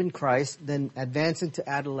babe in Christ, then advancing to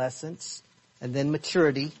adolescence, and then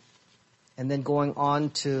maturity, and then going on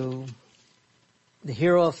to the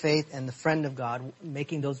hero of faith and the friend of God,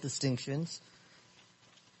 making those distinctions?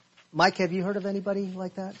 Mike, have you heard of anybody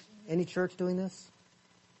like that? Any church doing this?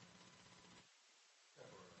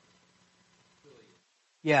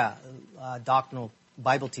 Yeah, doctrinal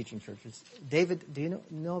Bible teaching churches. David, do you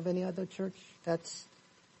know of any other church that's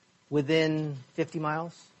within 50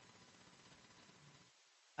 miles?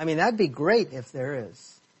 I mean, that'd be great if there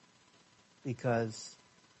is. Because,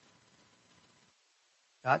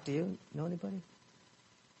 Scott, do you know anybody?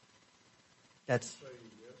 That's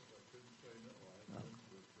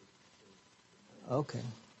okay.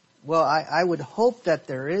 Well, I would hope that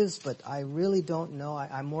there is, but I really don't know.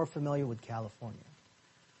 I'm more familiar with California.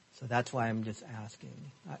 So that's why I'm just asking.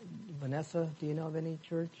 Vanessa, do you know of any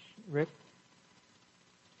church? Rick?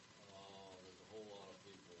 There's a whole lot of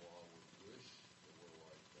people I would wish that were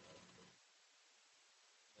like that.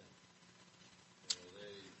 But, you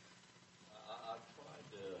know, I've tried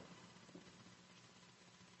to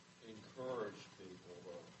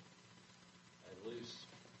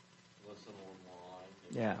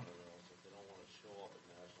Yeah. If they don't want to show up at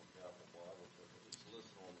National Capital Bible Church, at least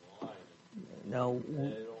listen online. No.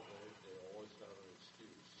 They always got an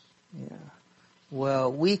excuse. Yeah.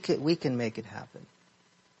 Well, we can make it happen.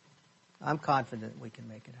 I'm confident we can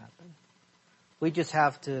make it happen. We just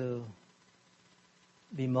have to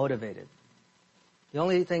be motivated. The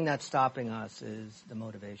only thing that's stopping us is the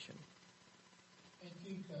motivation. I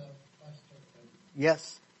think, Pastor,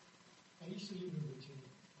 Yes. I used to live in Virginia.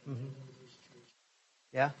 And Mhm. there was this church.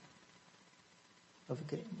 Yeah. I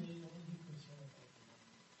Okay. think they only concern about the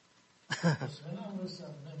money. Because when I was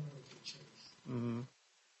a member of the church, Mhm.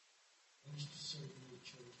 I used to serve in the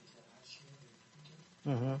church as an usher and deacon.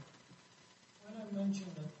 Mhm. When I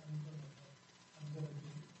mentioned that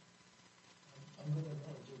I'm gonna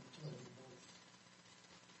go to a divorce,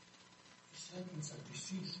 it's like it's a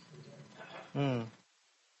disease for them. Mm.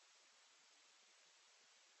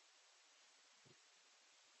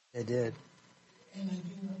 They did. And I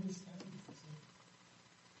didn't understand it. I said,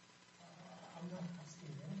 I'm not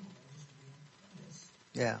asking anything. I'm just being honest.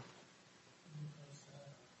 Yeah. Because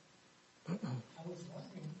I was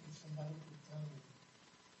wondering if somebody could tell me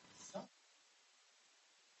something.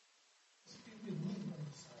 Speak with me on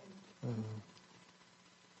the side. Mhm.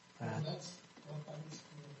 And that's what I was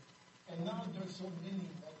doing. And now there's so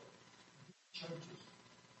many other churches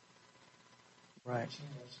Right. teaching,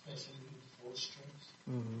 especially four strings.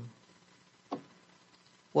 Mhm.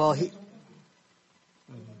 Well, They he. don't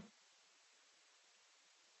know. Mhm.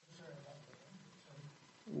 Concern about the numbers.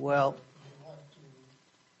 And Well. they want to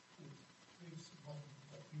preach what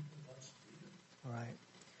the people wants to hear. Right.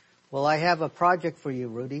 Well, I have a project for you,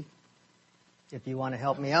 Rudy. If you want to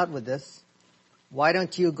help me out with this, why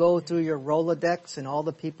don't you go through your Rolodex and all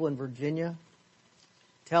the people in Virginia?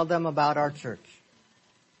 Tell them about our church.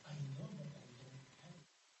 I know, but I don't have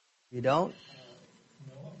it. You don't?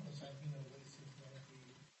 No, because I've been away since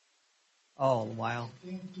 19, Oh, wow. I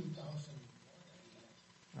think 2001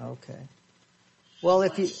 I left. Okay. Well,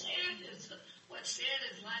 if you. What's sad is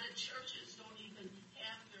a lot of churches don't even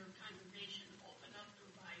have their congregation open up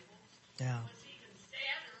their Bibles. Yeah. What's even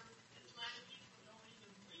sadder is a lot of people don't even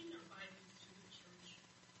bring their Bibles to the church.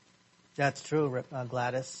 That's true,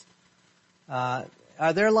 Gladys.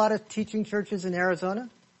 Are there a lot of teaching churches in Arizona?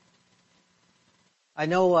 I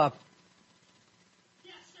know.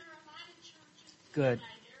 Yes, there are a lot of churches Good. in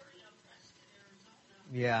that area, Preston, Arizona.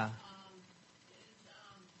 Yeah.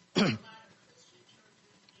 There's a lot of Christian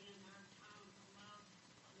churches in our town.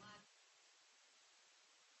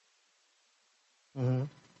 Mm-hmm.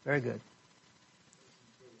 Very good.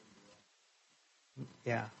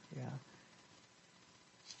 Yeah. Yeah.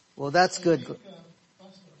 Well, that's good. I think,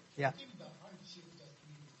 Pastor, Yeah. I think the hardship that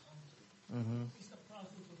we encounter Mm-hmm. is the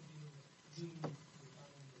process of being becoming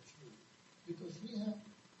mature. Because we have,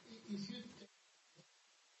 if you take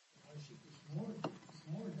hardship, it's more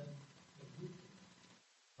than the good thing.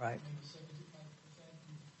 Right. Maybe 75%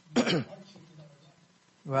 is hardship in our life.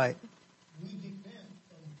 Right. We depend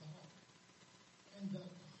on God. And the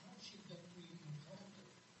hardship that we encounter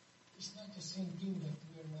is not the same thing that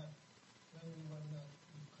we are not when we were not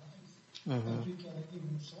with Christ. Mm-hmm. That we cannot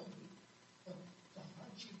even solve it. But the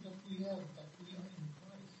hardship that we have, that we are in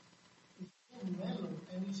Christ, is so mellow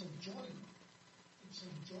and it's a joy. It's a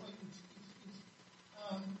joy. It's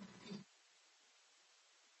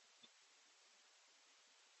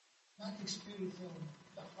not experiencing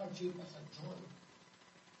the hardship as a joy.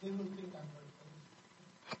 They will think I'm very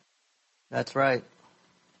crazy. That's right.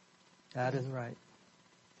 That is right.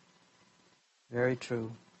 Very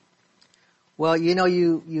true. Well,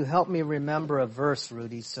 you helped me remember a verse,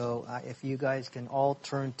 Rudy, so if you guys can all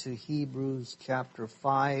turn to Hebrews chapter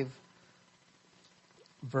 5,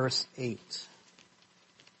 verse 8.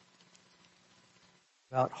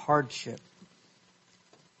 About hardship.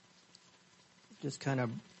 Just kind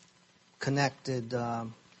of connected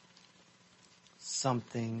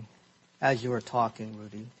something as you were talking,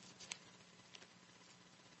 Rudy.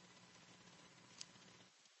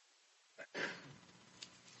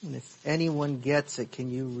 And if anyone gets it, can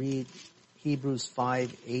you read Hebrews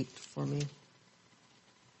 5:8 for me?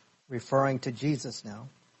 Referring to Jesus now.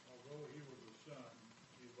 Although he was a son,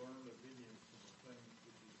 he learned obedience in the things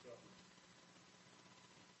which he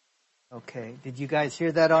suffered. Okay. Did you guys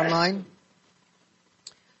hear that online?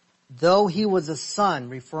 Though he was a son,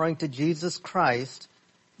 referring to Jesus Christ,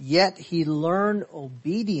 yet he learned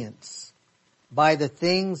obedience by the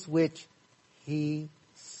things which he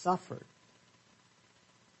suffered.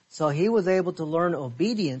 So he was able to learn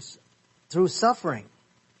obedience through suffering.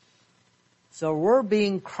 So we're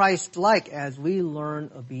being Christ-like as we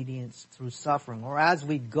learn obedience through suffering. Or as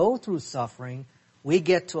we go through suffering, we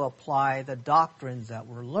get to apply the doctrines that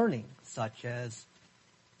we're learning, such as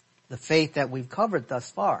the faith that we've covered thus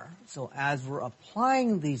far. So as we're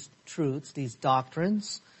applying these truths, these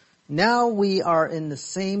doctrines, now we are in the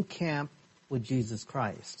same camp with Jesus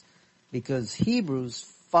Christ. Because Hebrews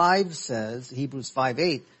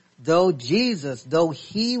 5:8, though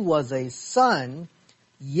he was a son,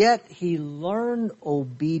 yet he learned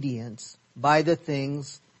obedience by the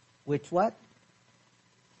things which what?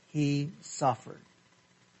 He suffered.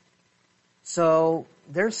 So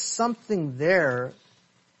there's something there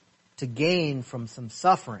to gain from some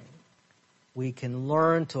suffering. We can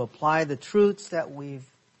learn to apply the truths that we've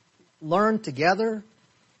learned together,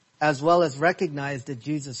 as well as recognize that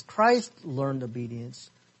Jesus Christ learned obedience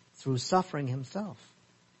through suffering himself.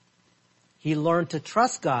 He learned to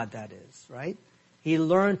trust God, that is, right? He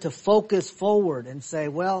learned to focus forward and say,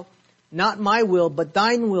 well, not my will, but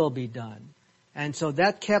thine will be done. And so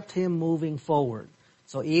that kept him moving forward.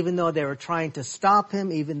 So even though they were trying to stop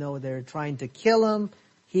him, even though they were trying to kill him,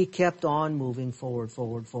 he kept on moving forward.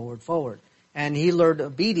 And he learned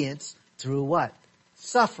obedience through what?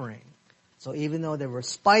 Suffering. So even though they were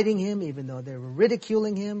spiting him, even though they were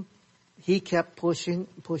ridiculing him, he kept pushing.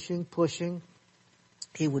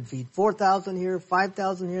 He would feed 4,000 here,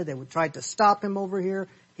 5,000 here. They would try to stop him over here.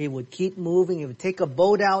 He would keep moving. He would take a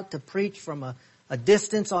boat out to preach from a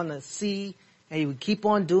distance on the sea. And he would keep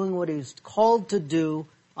on doing what he was called to do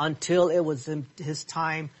until it was his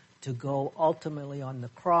time to go ultimately on the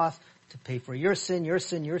cross to pay for your sin,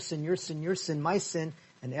 my sin,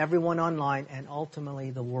 and everyone online, and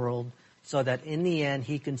ultimately the world, so that in the end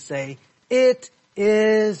he can say, it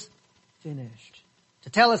is finished.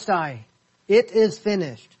 Tetelestai, it is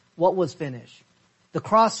finished. What was finished? The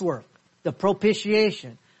cross work, the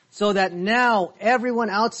propitiation, so that now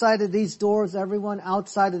everyone outside of these doors, everyone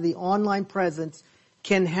outside of the online presence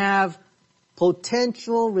can have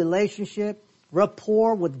potential relationship,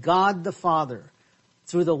 rapport with God the Father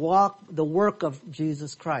through the work of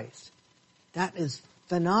Jesus Christ. That is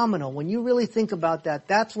phenomenal. When you really think about that,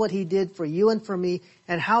 that's what he did for you and for me.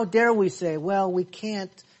 And how dare we say, well, we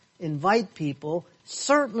can't invite people.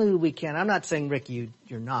 Certainly we can. I'm not saying, Rick,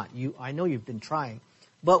 you're not. I know you've been trying.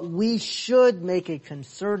 But we should make a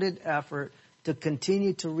concerted effort to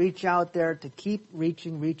continue to reach out there, to keep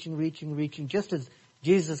reaching, just as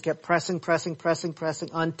Jesus kept pressing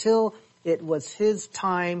until it was his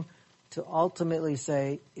time to ultimately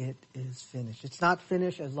say, it is finished. It's not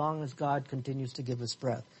finished as long as God continues to give us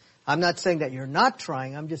breath. I'm not saying that you're not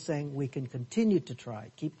trying. I'm just saying we can continue to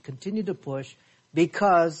try, continue to push,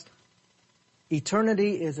 because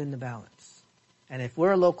eternity is in the balance. And if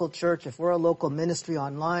we're a local church, if we're a local ministry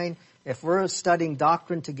online, if we're studying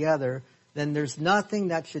doctrine together, then there's nothing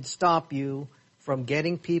that should stop you from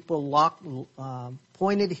getting people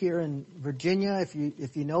pointed here in Virginia,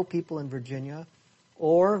 if you know people in Virginia,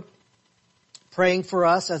 or praying for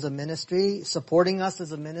us as a ministry, supporting us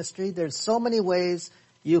as a ministry. There's so many ways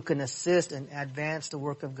you can assist and advance the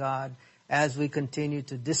work of God as we continue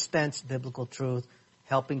to dispense biblical truth,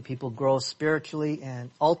 helping people grow spiritually, and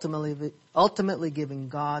ultimately giving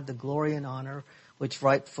God the glory and honor which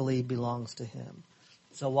rightfully belongs to him.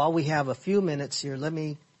 So while we have a few minutes here, let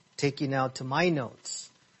me take you now to my notes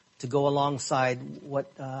to go alongside what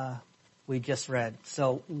we just read.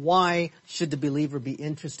 So why should the believer be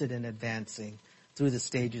interested in advancing through the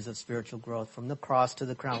stages of spiritual growth from the cross to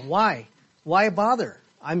the crown? Why? Why bother?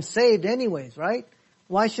 I'm saved anyways, right?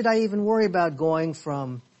 Why should I even worry about going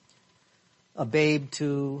from a babe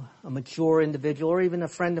to a mature individual or even a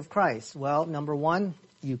friend of Christ? Well, number one,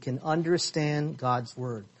 you can understand God's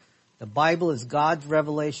Word. The Bible is God's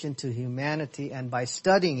revelation to humanity, and by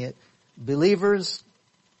studying it, believers,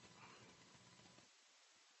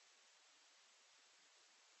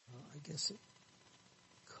 I guess it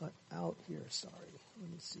cut out here, sorry.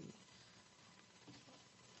 Let me see.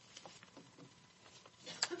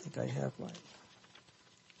 I think I have mine.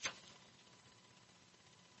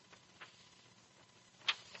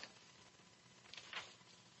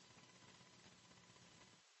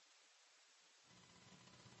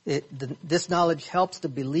 This knowledge helps the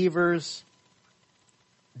believers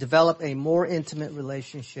develop a more intimate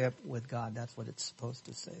relationship with God. That's what it's supposed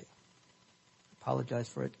to say. Apologize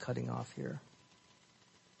for it cutting off here.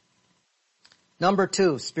 Number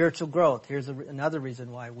 2, spiritual growth. Here's another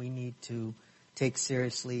reason why we need to take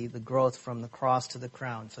seriously the growth from the cross to the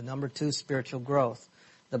crown. So number 2, spiritual growth.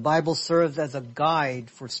 The Bible serves as a guide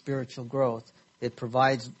for spiritual growth. It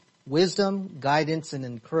provides wisdom, guidance, and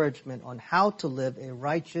encouragement on how to live a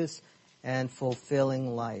righteous and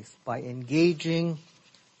fulfilling life. By engaging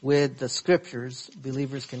with the Scriptures,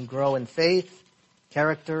 believers can grow in faith,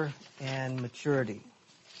 character and maturity.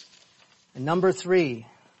 And number 3,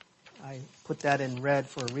 I put that in red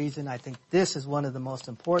for a reason. I think this is one of the most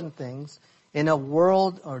important things. In a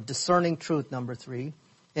world, or discerning truth, number 3,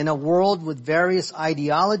 in a world with various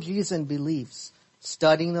ideologies and beliefs,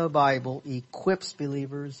 studying the Bible equips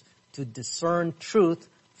believers to discern truth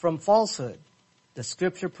from falsehood. The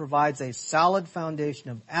Scripture provides a solid foundation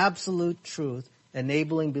of absolute truth,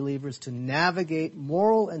 enabling believers to navigate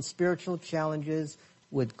moral and spiritual challenges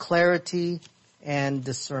with clarity and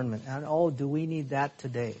discernment. And oh, do we need that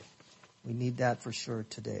today? We need that for sure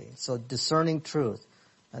today. So discerning truth.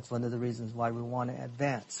 That's one of the reasons why we want to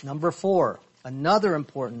advance. Number 4, another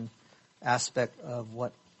important aspect of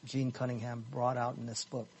what Gene Cunningham brought out in this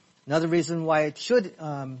book. Another reason why it should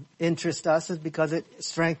interest us is because it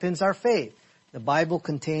strengthens our faith. The Bible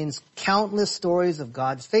contains countless stories of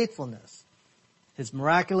God's faithfulness, His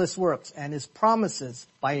miraculous works, and His promises.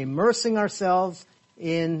 By immersing ourselves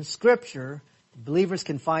in Scripture, believers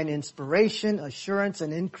can find inspiration, assurance,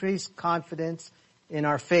 and increased confidence in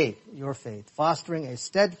our faith, your faith, fostering a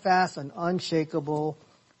steadfast and unshakable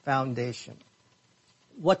foundation.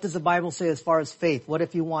 What does the Bible say as far as faith? What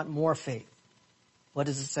if you want more faith? What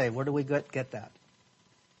does it say? Where do we get that?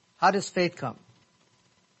 How does faith come?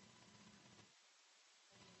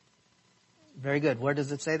 Very good. Where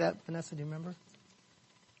does it say that, Vanessa? Do you remember?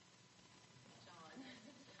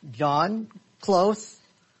 John. Close.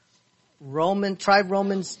 Romans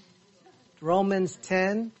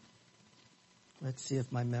 10. Let's see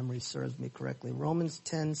if my memory serves me correctly. Romans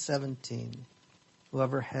 10:17.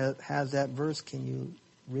 Whoever has that verse, can you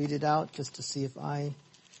read it out just to see if I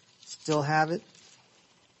still have it?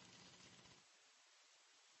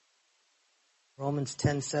 Romans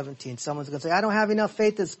 10:17. Someone's going to say, I don't have enough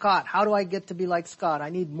faith as Scott. How do I get to be like Scott? I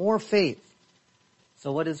need more faith.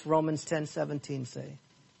 So what does Romans 10:17 say?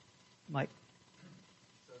 Mike?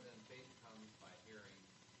 So then faith comes by hearing,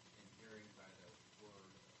 and hearing by the word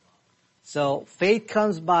of God. So faith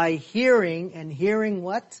comes by hearing, and hearing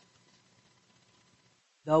what?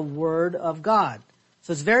 The word of God.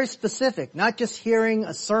 So it's very specific. Not just hearing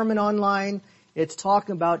a sermon online. It's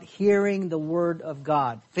talking about hearing the word of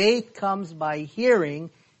God. Faith comes by hearing,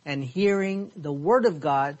 and hearing the word of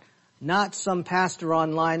God, not some pastor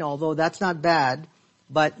online, although that's not bad,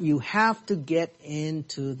 but you have to get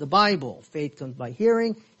into the Bible. Faith comes by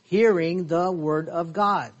hearing, hearing the word of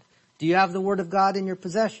God. Do you have the word of God in your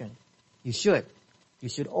possession? You should. You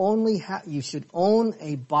should own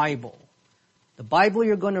a Bible. The Bible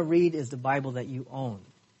you're going to read is the Bible that you own.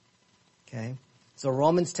 Okay? So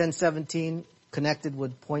Romans 10:17 connected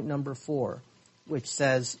with point number 4, which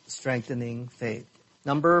says strengthening faith.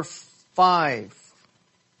 Number 5,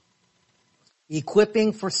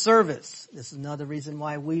 equipping for service. This is another reason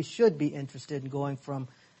why we should be interested in going from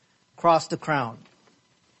cross to crown.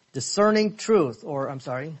 Discerning truth,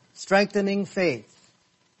 strengthening faith.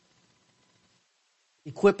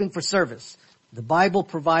 Equipping for service. The Bible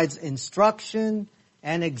provides instruction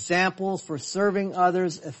and examples for serving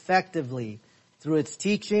others effectively. Through its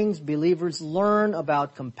teachings, believers learn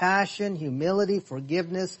about compassion, humility,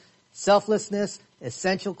 forgiveness, selflessness,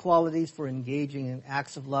 essential qualities for engaging in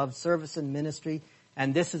acts of love, service, and ministry.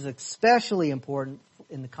 And this is especially important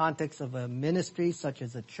in the context of a ministry such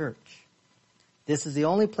as a church. This is the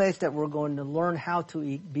only place that we're going to learn how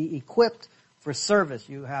to be equipped for service.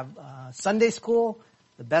 You have Sunday school.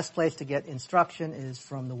 The best place to get instruction is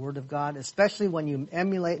from the Word of God, especially when you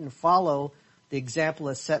emulate and follow the example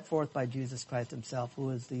as set forth by Jesus Christ Himself,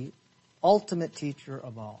 who is the ultimate teacher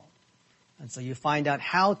of all. And so you find out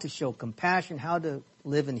how to show compassion, how to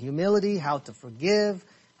live in humility, how to forgive,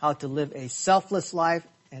 how to live a selfless life,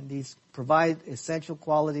 and these provide essential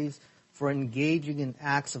qualities for engaging in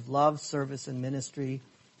acts of love, service, and ministry.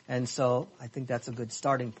 And so I think that's a good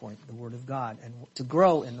starting point, the Word of God, and to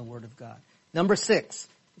grow in the Word of God. Number 6,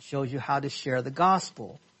 it shows you how to share the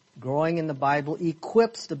gospel. Growing in the Bible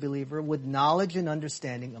equips the believer with knowledge and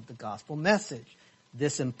understanding of the gospel message.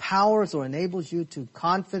 This empowers or enables you to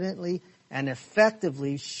confidently and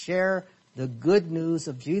effectively share the good news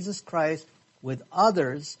of Jesus Christ with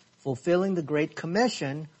others, fulfilling the Great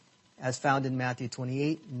Commission as found in Matthew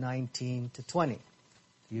 28:19-20.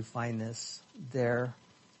 You find this there.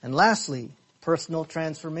 And lastly, personal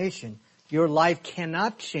transformation. Your life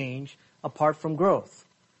cannot change apart from growth.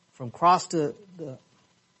 From cross to the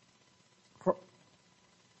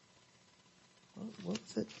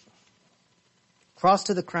Cross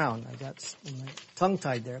to the crown. I got my tongue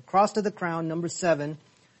tied there. Cross to the crown, number 7.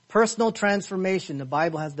 Personal transformation. The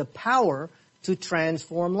Bible has the power to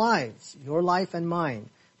transform lives, your life and mine.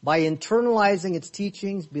 By internalizing its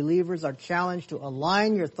teachings, believers are challenged to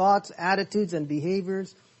align your thoughts, attitudes, and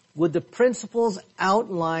behaviors with the principles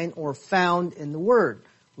outlined or found in the Word,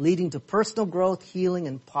 leading to personal growth, healing,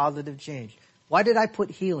 and positive change. Why did I put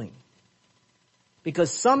healing?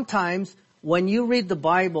 Because sometimes when you read the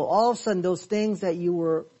Bible, all of a sudden those things that you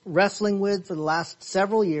were wrestling with for the last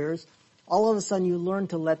several years, all of a sudden you learn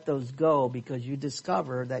to let those go because you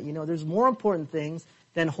discover that, there's more important things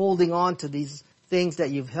than holding on to these things that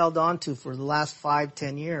you've held on to for the last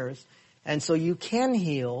 5-10 years. And so you can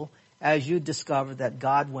heal as you discover that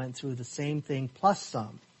God went through the same thing plus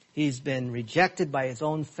some. He's been rejected by his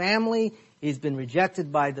own family. He's been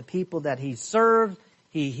rejected by the people that he served.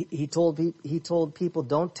 He told people,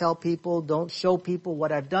 don't tell people, don't show people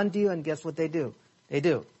what I've done to you. And guess what they do? They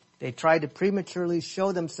do. They try to prematurely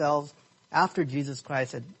show themselves after Jesus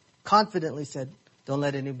Christ had confidently said, don't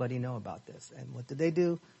let anybody know about this. And what did they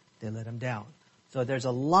do? They let him down. So there's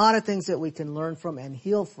a lot of things that we can learn from and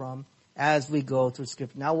heal from as we go through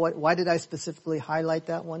Scripture. Now, why did I specifically highlight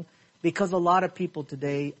that one? Because a lot of people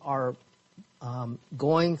today are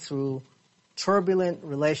going through turbulent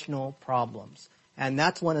relational problems. And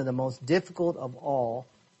that's one of the most difficult of all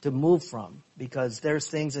to move from. Because there's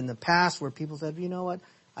things in the past where people said, you know what,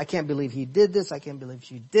 I can't believe he did this, I can't believe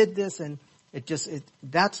she did this. And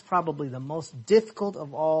that's probably the most difficult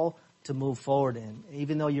of all to move forward in.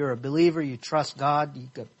 Even though you're a believer, you trust God,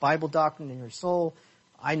 you've got Bible doctrine in your soul.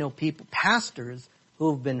 I know pastors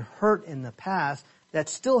who've been hurt in the past that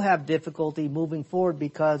still have difficulty moving forward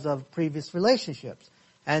because of previous relationships.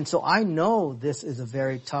 And so I know this is a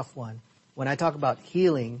very tough one. When I talk about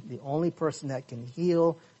healing, the only person that can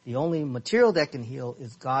heal, the only material that can heal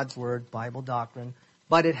is God's Word, Bible doctrine.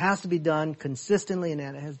 But it has to be done consistently,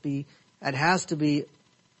 and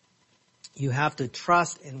you have to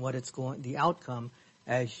trust in the outcome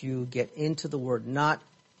as you get into the Word. Not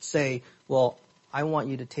say, well, I want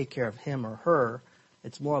you to take care of him or her.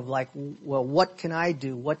 It's more of like, well, what can I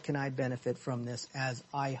do? What can I benefit from this as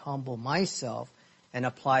I humble myself and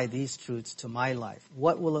apply these truths to my life?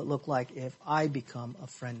 What will it look like if I become a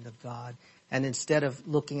friend of God? And instead of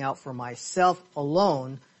looking out for myself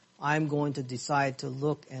alone, I'm going to decide to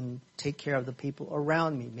look and take care of the people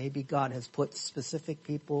around me. Maybe God has put specific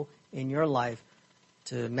people in your life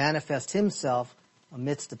to manifest himself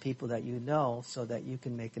amidst the people that you know so that you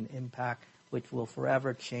can make an impact which will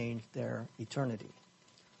forever change their eternity.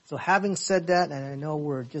 So having said that, and I know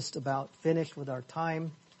we're just about finished with our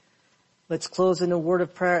time, let's close in a word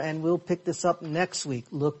of prayer, and we'll pick this up next week,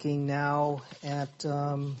 looking now at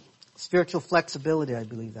spiritual flexibility. I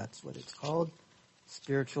believe that's what it's called.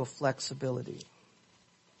 Spiritual flexibility.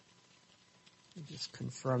 Let me just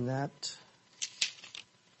confirm that.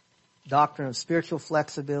 Doctrine of Spiritual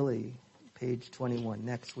Flexibility, page 21,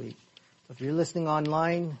 next week. So if you're listening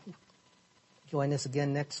online, join us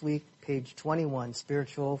again next week, page 21,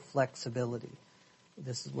 Spiritual Flexibility.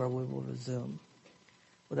 This is where we will resume.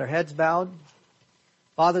 With our heads bowed,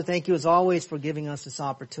 Father, thank you as always for giving us this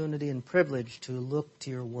opportunity and privilege to look to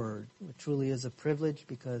your word. It truly is a privilege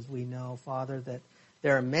because we know, Father, that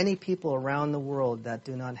there are many people around the world that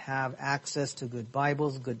do not have access to good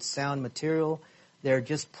Bibles, good sound material. They're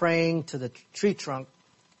just praying to the tree trunk,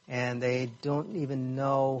 and they don't even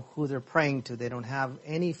know who they're praying to. They don't have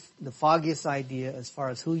the foggiest idea as far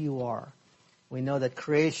as who you are. We know that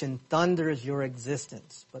creation thunders your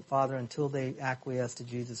existence. But Father, until they acquiesce to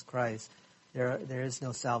Jesus Christ, there is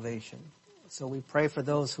no salvation. So we pray for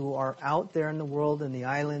those who are out there in the world, in the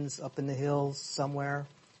islands, up in the hills somewhere,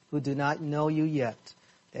 who do not know you yet,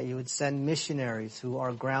 that you would send missionaries who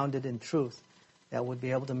are grounded in truth, that would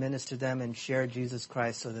be able to minister to them and share Jesus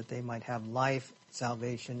Christ so that they might have life,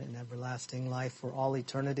 salvation, and everlasting life for all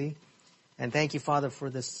eternity. And thank you, Father, for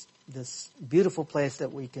this beautiful place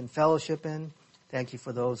that we can fellowship in. Thank you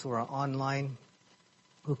for those who are online,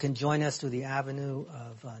 who can join us through the avenue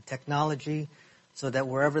of technology, so that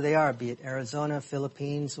wherever they are, be it Arizona,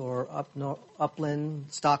 Philippines, or upland,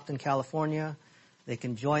 Stockton, California, they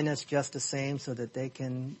can join us just the same so that they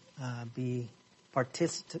can be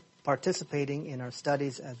participating in our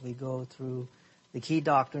studies as we go through the key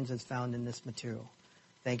doctrines as found in this material.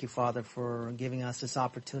 Thank you, Father, for giving us this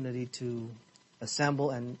opportunity to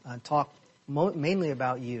assemble and talk mainly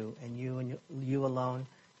about you and you alone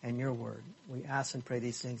and your word. We ask and pray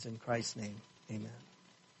these things in Christ's name. Amen.